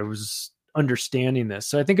while, I was understanding this.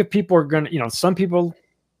 So I think if people are going to, you know, some people,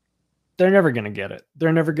 they're never going to get it.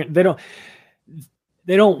 They're never going to,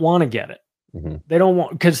 they don't want to get it. Mm-hmm. They don't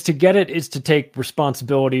want, because to get it is to take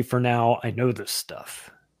responsibility for, now I know this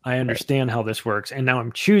stuff. I understand how this works. And now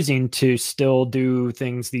I'm choosing to still do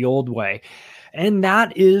things the old way. And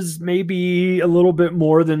that is maybe a little bit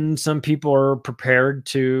more than some people are prepared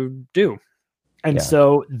to do. And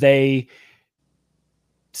so they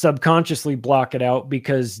subconsciously block it out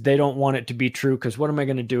because they don't want it to be true. Because what am I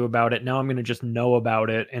going to do about it? Now I'm going to just know about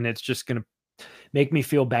it, and it's just going to make me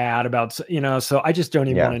feel bad about, you know, so I just don't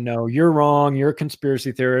even want to know. You're wrong. You're a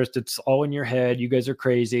conspiracy theorist. It's all in your head. You guys are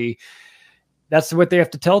crazy. That's what they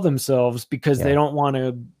have to tell themselves, because they don't want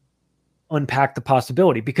to unpack the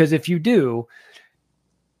possibility. Because if you do,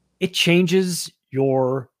 it changes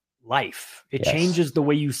your life. It changes the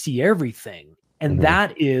way you see everything. And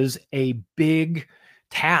that is a big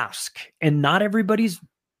task, and not everybody's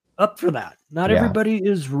up for that. Not everybody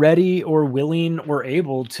is ready or willing or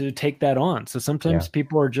able to take that on. So sometimes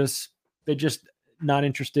people are just not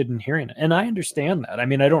interested in hearing it. And I understand that. I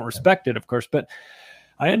mean, I don't respect it, of course, but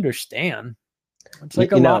I understand. It's like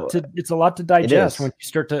it's a lot to digest when you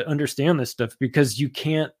start to understand this stuff, because you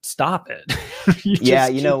can't stop it.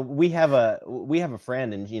 We have a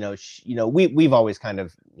friend, and we've always kind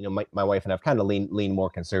of, my wife and I've kind of leaned more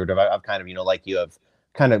conservative. I've kind of, like you have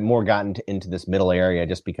kind of more gotten into this middle area,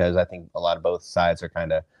 just because I think a lot of both sides are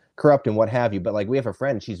kind of corrupt and what have you. But like, we have a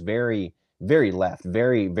friend, she's very, very left,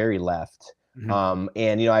 very, very left. Mm-hmm.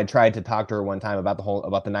 And I tried to talk to her one time about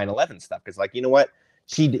the 9/11 stuff, because, like, you know what,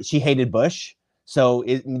 she hated Bush. So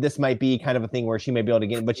this might be kind of a thing where she may be able to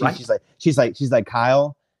get in, but she's like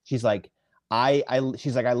Kyle. She's like, I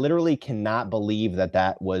literally cannot believe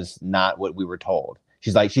that was not what we were told.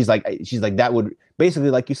 She's like that would basically,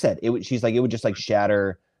 like you said, it would just like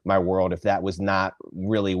shatter my world if that was not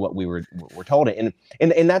really what we were told. And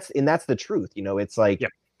that's the truth. It's like,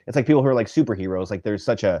 it's like people who are like superheroes. Like, there's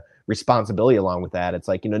such a responsibility along with that. It's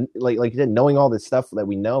like, like you said, knowing all this stuff that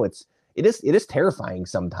we know, it is terrifying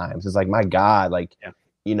sometimes. It's like, my God, like,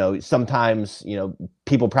 sometimes,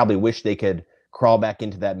 people probably wish they could crawl back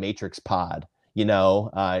into that Matrix pod,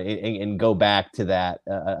 and go back to that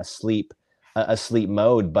asleep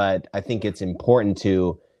mode. But I think it's important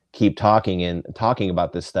to keep talking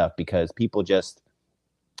about this stuff, because people just,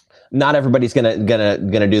 not everybody's gonna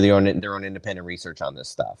do their own independent research on this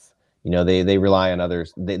stuff. They rely on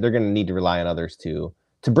others. They're going to need to rely on others to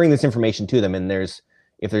bring this information to them. And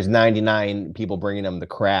if there's 99 people bringing them the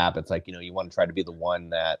crap, it's like, you want to try to be the one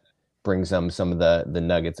that brings them some of the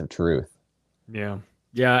nuggets of truth. Yeah.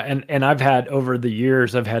 Yeah. And I've had, over the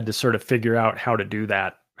years, I've had to sort of figure out how to do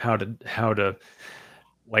that, how to,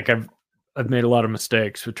 like, I've made a lot of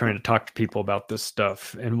mistakes with trying to talk to people about this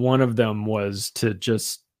stuff. And one of them was to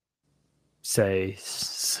just say,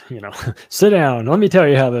 sit down, let me tell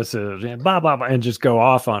you how this is, and blah, blah, blah, and just go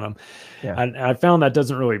off on them. Yeah. And I found that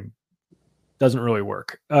doesn't really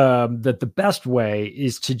work. That the best way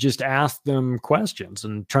is to just ask them questions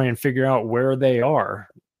and try and figure out where they are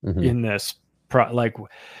in this. Like,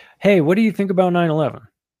 hey, what do you think about 9/11?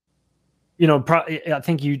 I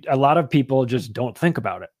think a lot of people just don't think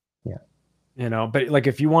about it. Yeah. But like,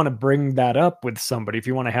 if you want to bring that up with somebody, if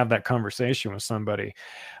you want to have that conversation with somebody,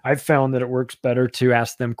 I've found that it works better to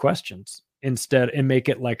ask them questions instead, and make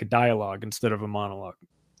it like a dialogue instead of a monologue.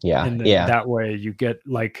 Yeah. And then that way you get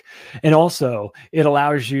like, and also it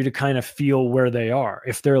allows you to kind of feel where they are.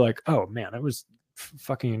 If they're like, oh man, it was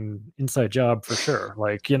fucking inside job for sure.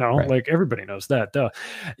 Like, right. Like everybody knows that. Duh.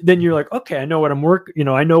 Then you're like, okay, I know what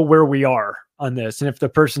I know where we are on this. And if the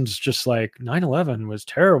person's just like, 9/11 was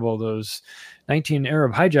terrible, those 19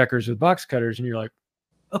 Arab hijackers with box cutters, and you're like,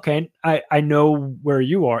 okay, I know where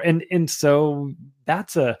you are. And so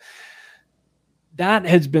that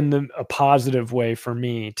has been a positive way for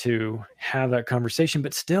me to have that conversation.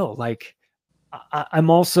 But still, like,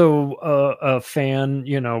 I'm also a fan,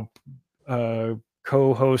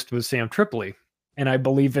 co-host with Sam Tripoli, and I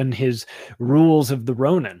believe in his rules of the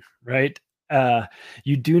Ronin, right?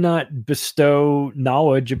 You do not bestow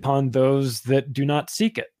knowledge upon those that do not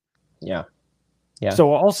seek it. Yeah. Yeah.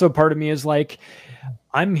 So also part of me is like,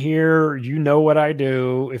 I'm here, what I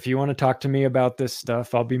do. If you want to talk to me about this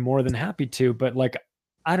stuff, I'll be more than happy to. But like,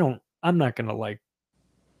 I'm not going to like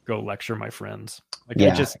go lecture my friends. Like,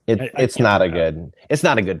 yeah, it's not a good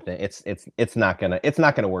thing. It's not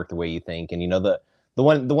gonna work the way you think. And the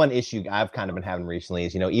one issue I've kind of been having recently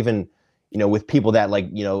is, even, with people that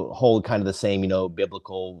like, hold kind of the same,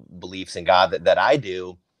 biblical beliefs in God that I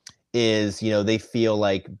do, is, they feel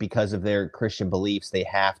like because of their Christian beliefs, they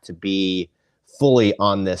have to be fully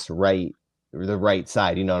on the right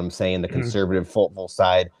side. You know what I'm saying? The conservative full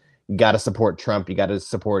side. You got to support Trump. You got to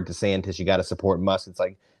support DeSantis. You got to support Musk. It's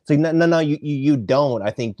like no, you don't. I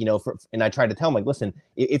think, and I try to tell them, like, listen,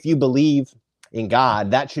 if you believe in God,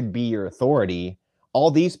 that should be your authority. All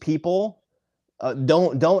these people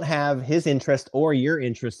don't have his interest or your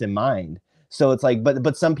interest in mind. So it's like,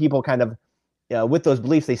 but some people kind of, with those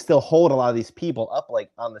beliefs, they still hold a lot of these people up like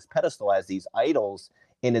on this pedestal as these idols.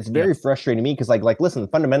 And it's very frustrating to me, because like, listen,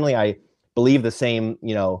 fundamentally, I believe the same,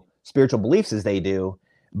 spiritual beliefs as they do,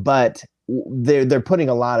 but they're putting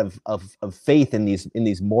a lot of faith in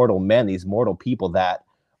these mortal men, these mortal people that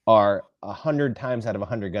are 100 times out of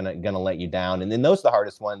 100 gonna let you down. And then those are the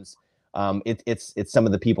hardest ones. It's some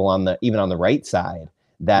of the people even on the right side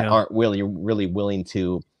that aren't really willing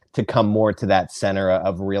to come more to that center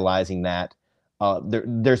of realizing that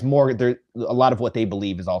there's more. A lot of what they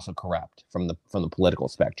believe is also corrupt from the political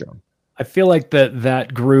spectrum. I feel like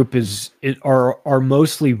that group are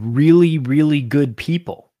mostly really, really good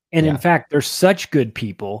people. And in fact, they're such good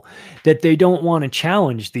people that they don't want to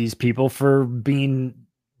challenge these people for being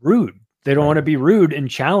rude. They don't want to be rude and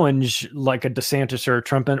challenge like a DeSantis or a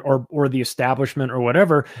Trump or the establishment or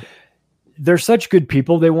whatever. They're such good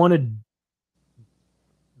people. They want to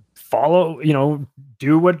follow,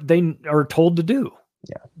 do what they are told to do.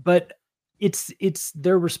 Yeah. But it's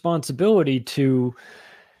their responsibility to,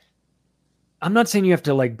 I'm not saying you have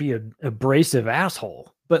to like be an abrasive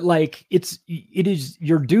asshole, but like it is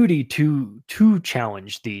your duty to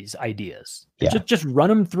challenge these ideas. Yeah. Just run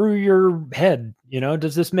them through your head.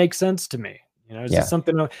 Does this make sense to me? Is this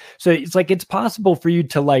something? So it's like, it's possible for you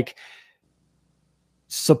to like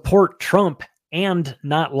support Trump and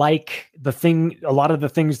not like a lot of the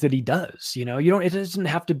things that he does. It doesn't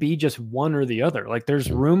have to be just one or the other. Like, there's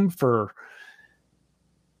room for,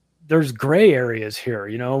 there's gray areas here.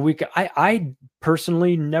 I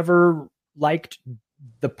personally never liked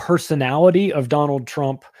the personality of Donald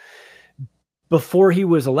Trump before he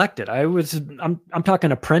was elected. I'm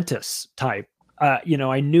talking Apprentice type.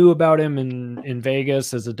 I knew about him in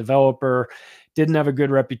Vegas as a developer, didn't have a good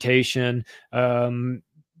reputation.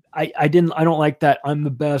 I don't like that. I'm the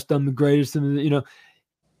best, I'm the greatest,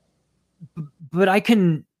 but I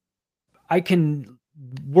can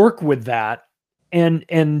work with that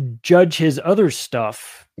and judge his other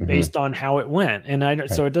stuff based on how it went. And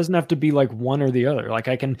so it doesn't have to be like one or the other. Like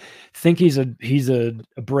I can think he's a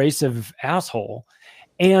abrasive asshole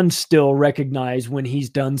and still recognize when he's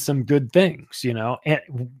done some good things,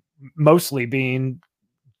 and mostly being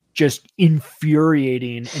just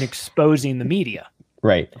infuriating and exposing the media.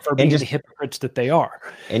 Right. For being the hypocrites that they are.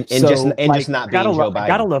 And just not being Joe Biden. I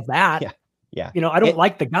gotta love that. Yeah. I don't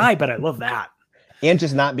like the guy, but I love that. And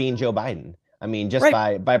just not being Joe Biden. I mean, just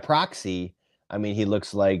by proxy, I mean, he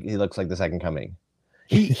looks like the second coming.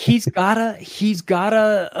 He's got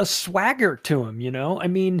a swagger to him, I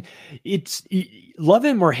mean, love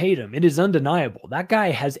him or hate him, it is undeniable. That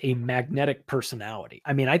guy has a magnetic personality.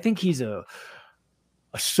 I mean, I think he's a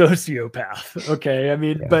sociopath. Okay. I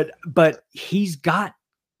mean, but he's got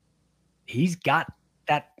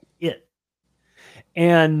that it.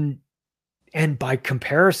 And by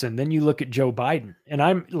comparison, then you look at Joe Biden, and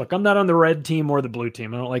I'm not on the red team or the blue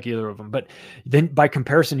team. I don't like either of them, but then by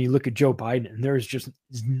comparison, you look at Joe Biden and there's just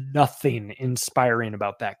nothing inspiring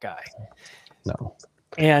about that guy. No.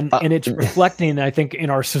 And it's reflecting, I think, in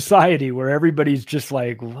our society where everybody's just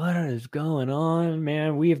like, what is going on,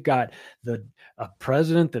 man? We've got a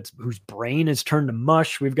president whose brain is turned to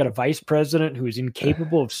mush. We've got a vice president who is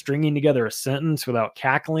incapable of stringing together a sentence without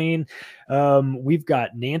cackling. We've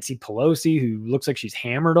got Nancy Pelosi, who looks like she's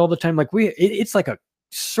hammered all the time. Like it's like a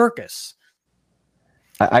circus.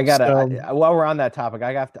 I gotta while we're on that topic,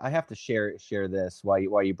 I have to share this while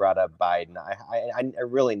you brought up Biden. I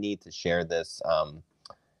really need to share this.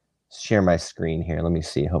 Share my screen here. Let me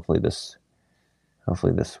see. Hopefully this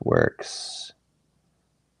works.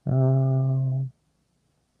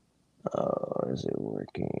 Is it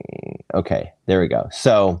working? Okay, there we go.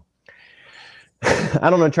 So I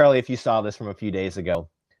don't know, Charlie, if you saw this from a few days ago.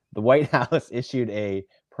 The White House issued a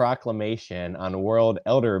proclamation on World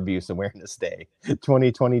Elder Abuse Awareness Day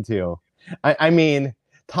 2022. I mean,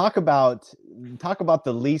 talk about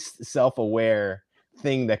the least self-aware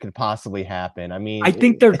thing that could possibly happen. I mean, I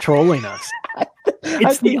think they're trolling us.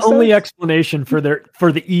 It's the only explanation for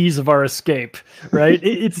the ease of our escape, right?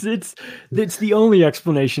 It's the only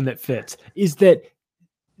explanation that fits, is that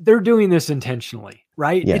they're doing this intentionally,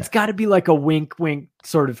 right? Yeah. It's got to be like a wink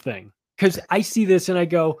sort of thing. Because I see this and I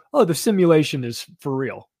go, oh, the simulation is for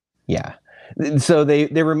real. Yeah. So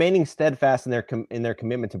they're remaining steadfast in their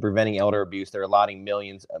commitment to preventing elder abuse. They're allotting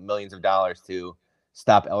millions of dollars to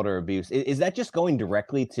stop elder abuse. Is that just going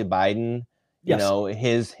directly to Biden?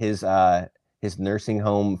 Yes. His nursing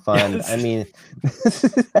home fund. Yes. I mean,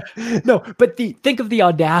 no, but think of the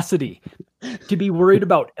audacity to be worried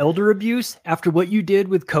about elder abuse after what you did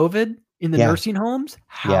with COVID in the nursing homes.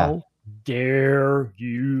 How dare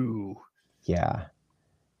you? Yeah.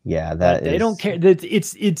 That they don't care.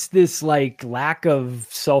 It's this like lack of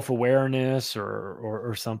self-awareness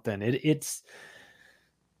or something. It's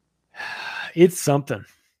something.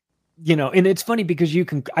 And it's funny because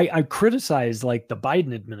I criticize like the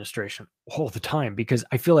Biden administration all the time because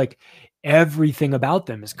I feel like everything about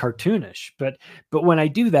them is cartoonish. But when I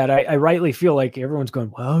do that, I rightly feel like everyone's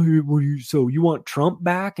going, well, so you want Trump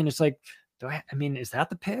back? And it's like, is that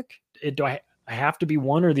the pick? Do I have to be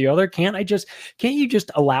one or the other? Can't you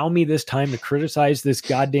just allow me this time to criticize this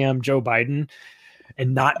goddamn Joe Biden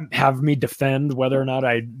and not have me defend whether or not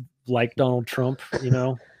I like Donald Trump,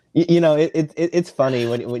 It's funny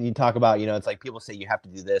when you talk about, it's like people say you have to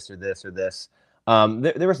do this or this or this.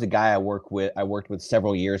 There was a guy I worked with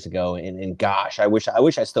several years ago, and gosh, I wish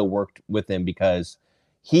I still worked with him because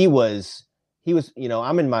he was,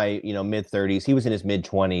 I'm in my, mid 30s. He was in his mid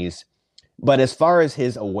 20s. But as far as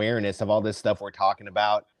his awareness of all this stuff we're talking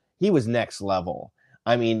about, he was next level.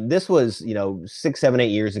 I mean, this was, 6, 7, 8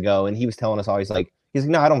 years ago. And he was telling us all, he's like,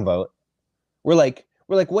 no, I don't vote. We're like,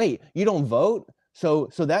 wait, you don't vote? So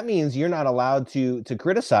that means you're not allowed to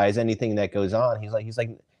criticize anything that goes on. He's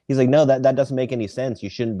like, no, that doesn't make any sense. You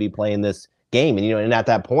shouldn't be playing this game. And, and at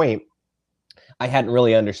that point, I hadn't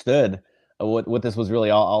really understood what this was really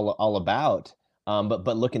all about.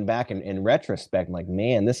 But looking back in retrospect, I'm like,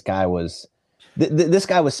 man, this guy was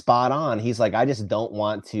spot on. He's like, I just don't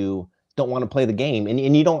want to play the game, and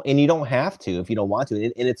you don't have to if you don't want to,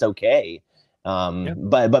 and it's okay.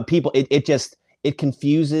 But people, it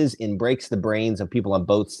confuses and breaks the brains of people on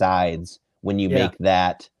both sides when you make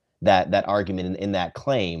that argument in that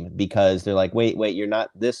claim, because they're like, wait, you're not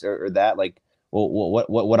this or that. Like, well,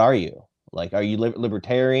 what are you? Like, are you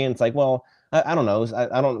libertarian? It's like, well, I don't know.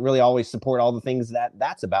 I don't really always support all the things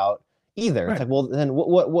that's about either. Right. It's like, well, then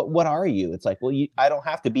what are you? It's like, well, I don't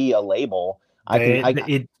have to be a label.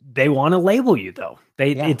 They want to label you though.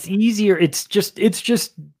 It's easier. It's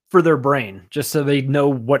just for their brain, just so they know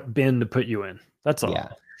what bin to put you in. That's all.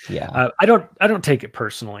 Yeah. I don't take it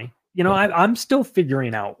personally. You know, I'm still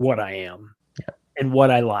figuring out what I am and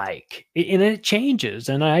what I like, and it changes.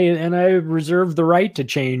 And I reserve the right to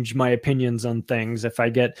change my opinions on things if I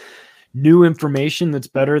get new information that's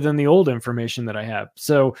better than the old information that I have.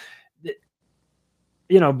 So,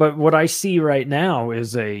 you know, but what I see right now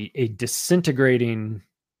is a disintegrating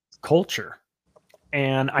culture,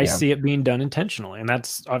 and I see it being done intentionally. And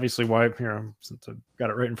that's obviously why, you know, since I've got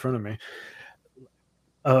it right in front of me,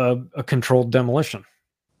 a controlled demolition.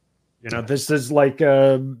 You know, this is like,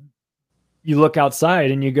 you look outside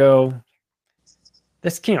and you go,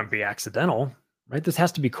 this can't be accidental, right? This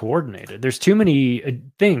has to be coordinated. There's too many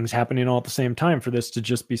things happening all at the same time for this to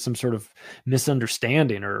just be some sort of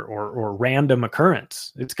misunderstanding or random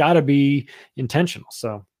occurrence. It's got to be intentional.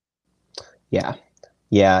 So, yeah,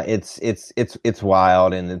 it's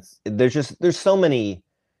wild, and there's so many.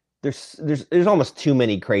 There's almost too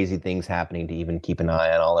many crazy things happening to even keep an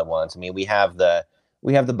eye on all at once. I mean, we have the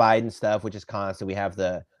Biden stuff, which is constant. We have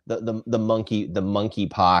the monkey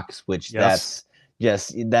pox, which that's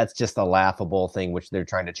just a laughable thing, which they're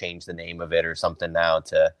trying to change the name of it or something now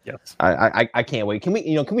to. Yes. I can't wait. Can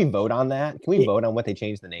we vote on that? Can we vote on what they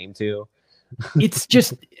changed the name to? It's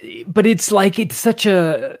just, but it's like, it's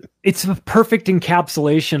a perfect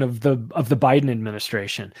encapsulation of the Biden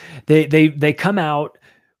administration. They come out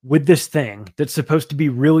with this thing that's supposed to be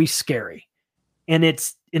really scary, and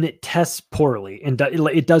it tests poorly, and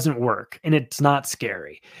it doesn't work, and it's not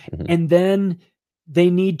scary. Mm-hmm. And then they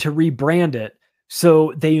need to rebrand it.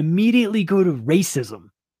 So they immediately go to racism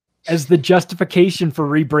as the justification for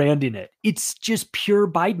rebranding it. It's just pure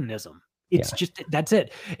Bidenism. It's just, that's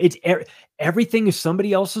it. It's everything is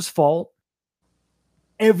somebody else's fault.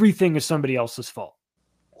 Everything is somebody else's fault.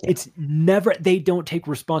 Yeah. It's never, they don't take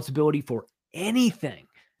responsibility for anything.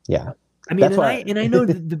 Yeah. I mean, I know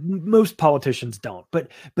that most politicians don't, but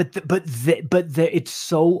it's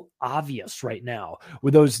so obvious right now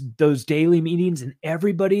with those daily meetings, and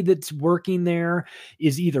everybody that's working there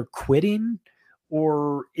is either quitting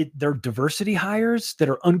or they're diversity hires that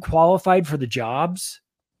are unqualified for the jobs.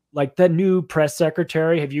 Like the new press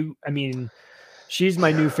secretary, she's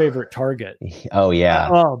my new favorite target. Oh yeah.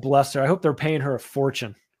 Oh, bless her. I hope they're paying her a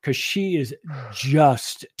fortune, because she is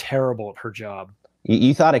just terrible at her job.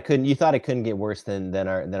 You thought it couldn't get worse than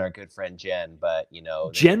our good friend Jen, but you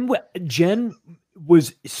know, Jen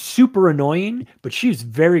was super annoying, but she's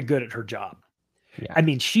very good at her job. Yeah. I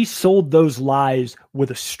mean, she sold those lies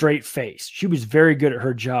with a straight face. She was very good at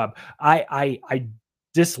her job. I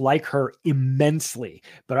dislike her immensely,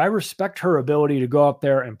 but I respect her ability to go up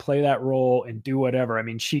there and play that role and do whatever. I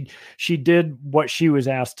mean, she did what she was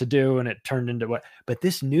asked to do, and it turned into what. But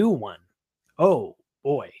this new one, oh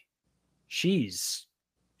boy. She's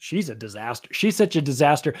a disaster. She's such a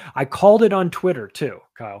disaster. I called it on Twitter too,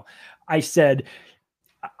 Kyle. I said,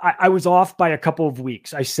 I was off by a couple of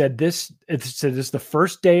weeks. I said this is the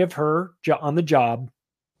first day of her on the job.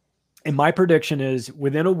 And my prediction is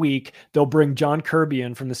within a week, they'll bring John Kirby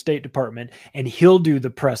in from the State Department, and he'll do the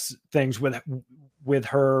press things with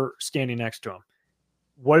her standing next to him.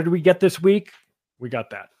 What did we get this week? We got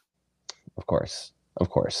that. Of course.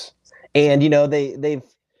 And, you know,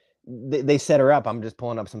 they set her up. I'm just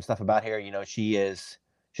pulling up some stuff about her. You know, she's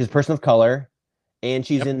a person of color, and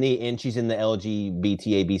she's in the LGBT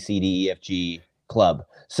ABCDEFG club.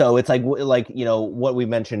 So it's like, you know, what we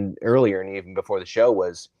mentioned earlier and even before the show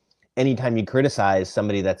was, anytime you criticize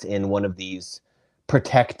somebody that's in one of these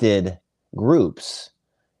protected groups,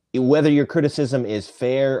 whether your criticism is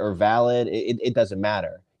fair or valid, it doesn't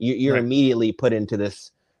matter. You're right. Immediately put into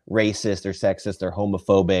this racist or sexist or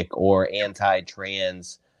homophobic or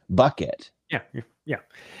anti-trans bucket. Yeah.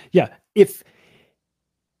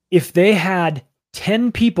 If they had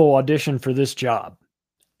 10 people audition for this job,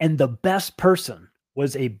 and the best person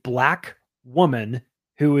was a black woman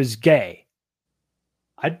who is gay,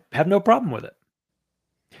 I'd have no problem with it.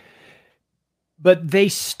 But they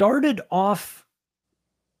started off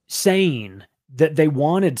saying that they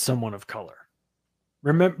wanted someone of color.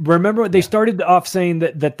 Remember they started off saying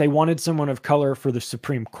that they wanted someone of color for the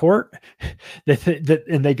Supreme Court,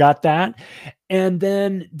 and they got that. And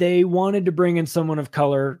then they wanted to bring in someone of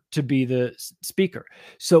color to be the speaker.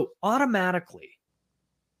 So automatically,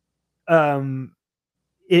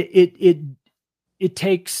 it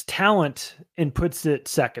takes talent and puts it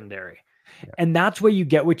secondary. Yeah. And that's where you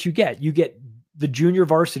get what you get. You get the junior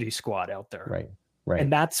varsity squad out there. Right. Right.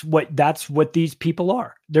 And that's what these people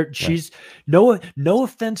are. She's no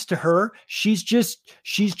offense to her. She's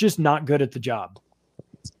just not good at the job.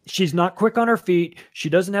 She's not quick on her feet. She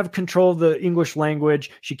doesn't have control of the English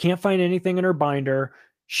language. She can't find anything in her binder.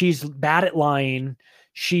 She's bad at lying.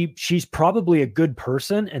 She's probably a good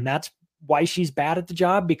person, and that's why she's bad at the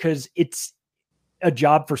job, because it's a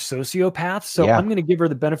job for sociopaths. So I'm going to give her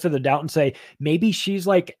the benefit of the doubt and say, maybe she's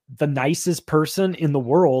like the nicest person in the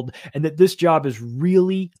world, and that this job is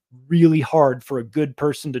really, really hard for a good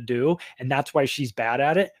person to do. And that's why she's bad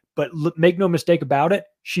at it. But make no mistake about it,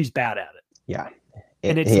 she's bad at it. Yeah.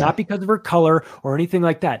 And it's not because of her color or anything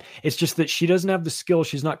like that. It's just that she doesn't have the skill.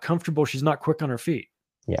 She's not comfortable. She's not quick on her feet.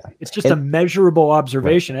 Yeah. It's just a measurable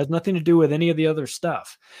observation. It has nothing to do with any of the other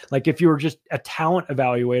stuff. Like if you were just a talent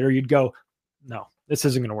evaluator, you'd go, no, this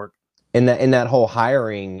isn't going to work. In that whole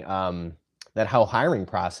hiring,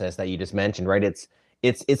 process that you just mentioned, right? It's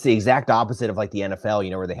the exact opposite of like the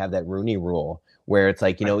NFL, where they have that Rooney Rule, where it's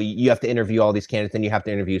like, you have to interview all these candidates, and you have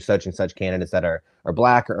to interview such and such candidates that are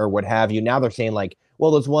black or what have you. Now they're saying like,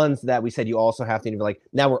 well, those ones that we said you also have to interview, like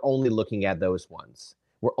now we're only looking at those ones.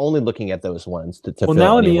 We're only looking at those ones to well,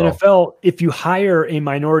 now in the NFL, if you hire a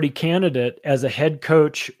minority candidate as a head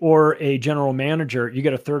coach or a general manager, you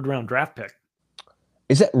get a 3rd round draft pick.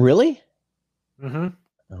 Is that really? Mm-hmm.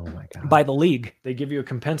 Oh my God. By the league, they give you a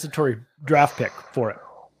compensatory draft pick for it.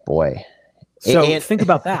 Boy. So think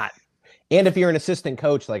about that. And if you're an assistant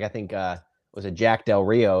coach, like I think, was it Jack Del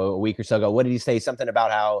Rio a week or so ago? What did he say? Something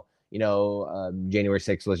about how, January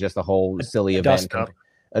 6th was just a whole silly event.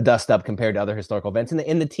 A dust up compared to other historical events,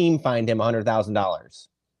 and the team fined him $100,000.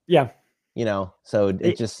 Yeah, so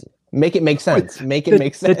it just make it make sense. Make it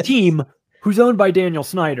make sense. The team, who's owned by Daniel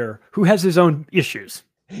Snyder, who has his own issues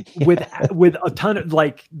with a ton of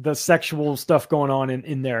like the sexual stuff going on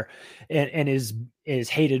in there, and is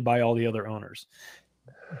hated by all the other owners.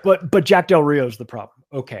 But Jack Del Rio's the problem.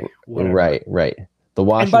 Okay, whatever. Right. The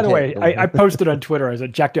Washington. And by the way, I posted on Twitter. I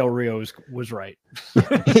said Jack Del Rio was right.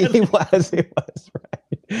 He was right.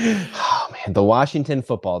 Oh man, the Washington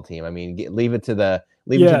football team. I mean, leave it to the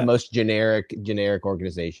most generic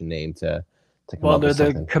organization name to come up with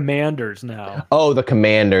something. They're the Commanders now. Oh, the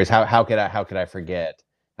Commanders. How could I forget?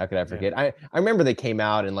 I remember they came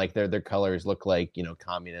out and like their colors look like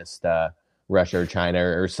communist Russia or China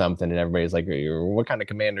or something, and everybody's like, what kind of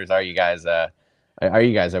Commanders are you guys? Are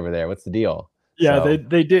you guys over there? What's the deal? Yeah, so.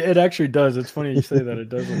 They do. It actually does. It's funny you say that. It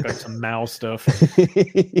does look like some Mao stuff.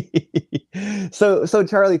 So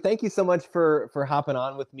Charlie, thank you so much for hopping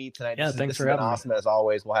on with me tonight. Yeah, thanks for having me. Awesome as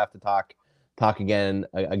always. We'll have to talk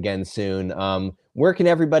again soon. Where can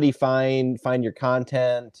everybody find your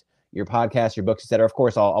content, your podcast, your books, etc.? Of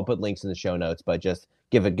course, I'll put links in the show notes, but just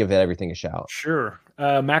give it everything a shout. Sure.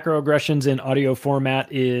 Macroaggressions in audio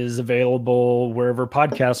format is available wherever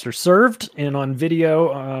podcasts are served, and on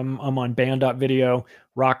video, I'm on Band.video,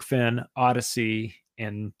 Rockfin, Odyssey,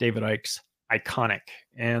 and David Icke's Iconic.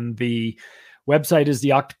 And the website is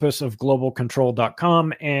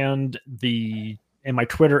theoctopusofglobalcontrol.com, and my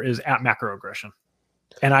Twitter is @macroaggression.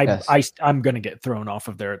 And I'm going to get thrown off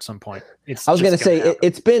of there at some point. I was going to say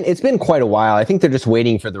it's been quite a while. I think they're just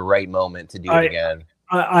waiting for the right moment to do it again.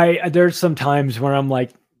 There's some times where I'm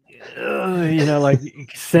like,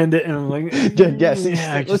 like send it, and I'm like, yes,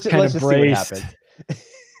 yeah, just kind of braced.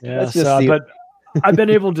 Yeah, but I've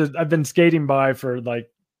been skating by for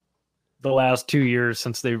like the last 2 years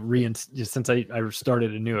since I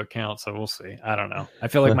started a new account. So we'll see. I don't know. I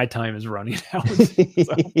feel like my time is running out. So.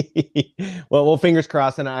 Well, fingers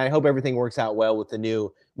crossed, and I hope everything works out well with the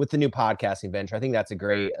new podcasting venture. I think that's a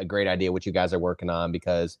great idea what you guys are working on,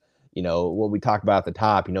 because what we talked about at the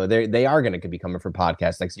top, they are going to be coming for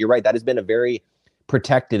podcasts. Like, so you're right. That has been a very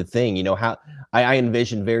protected thing. How I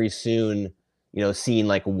envision very soon, seeing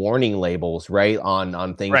like warning labels, right,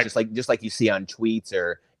 on things, right, just like you see on tweets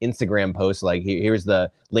or Instagram posts. Like here's the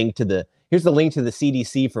link to the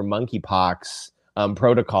CDC for monkeypox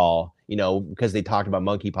protocol. Because they talked about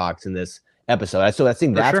monkeypox in this episode. So I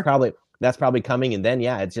think that's probably coming. And then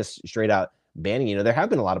it's just straight out banning. There have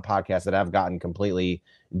been a lot of podcasts that have gotten completely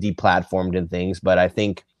deplatformed and things, but I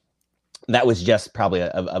think that was just probably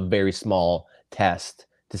a very small test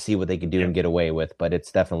to see what they could do and get away with. But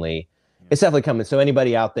it's definitely coming. So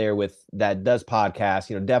anybody out there that does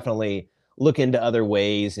podcasts, definitely look into other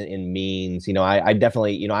ways and means. I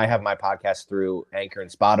definitely, I have my podcast through Anchor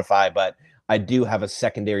and Spotify, but I do have a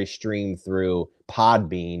secondary stream through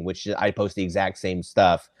Podbean, which I post the exact same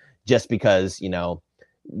stuff, just because,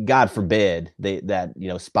 God forbid that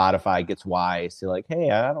Spotify gets wise to like,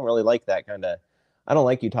 hey, I don't really like that kind of. I don't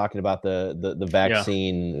like you talking about the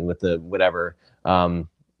vaccine with the whatever.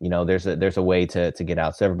 you know, there's a way to get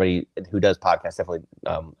out. So everybody who does podcasts, definitely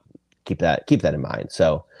keep that in mind.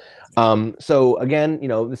 So so again, you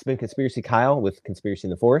know, this has been Conspiracy Kyle with Conspiracy in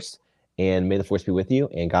the Force, and may the Force be with you,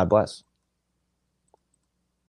 and God bless.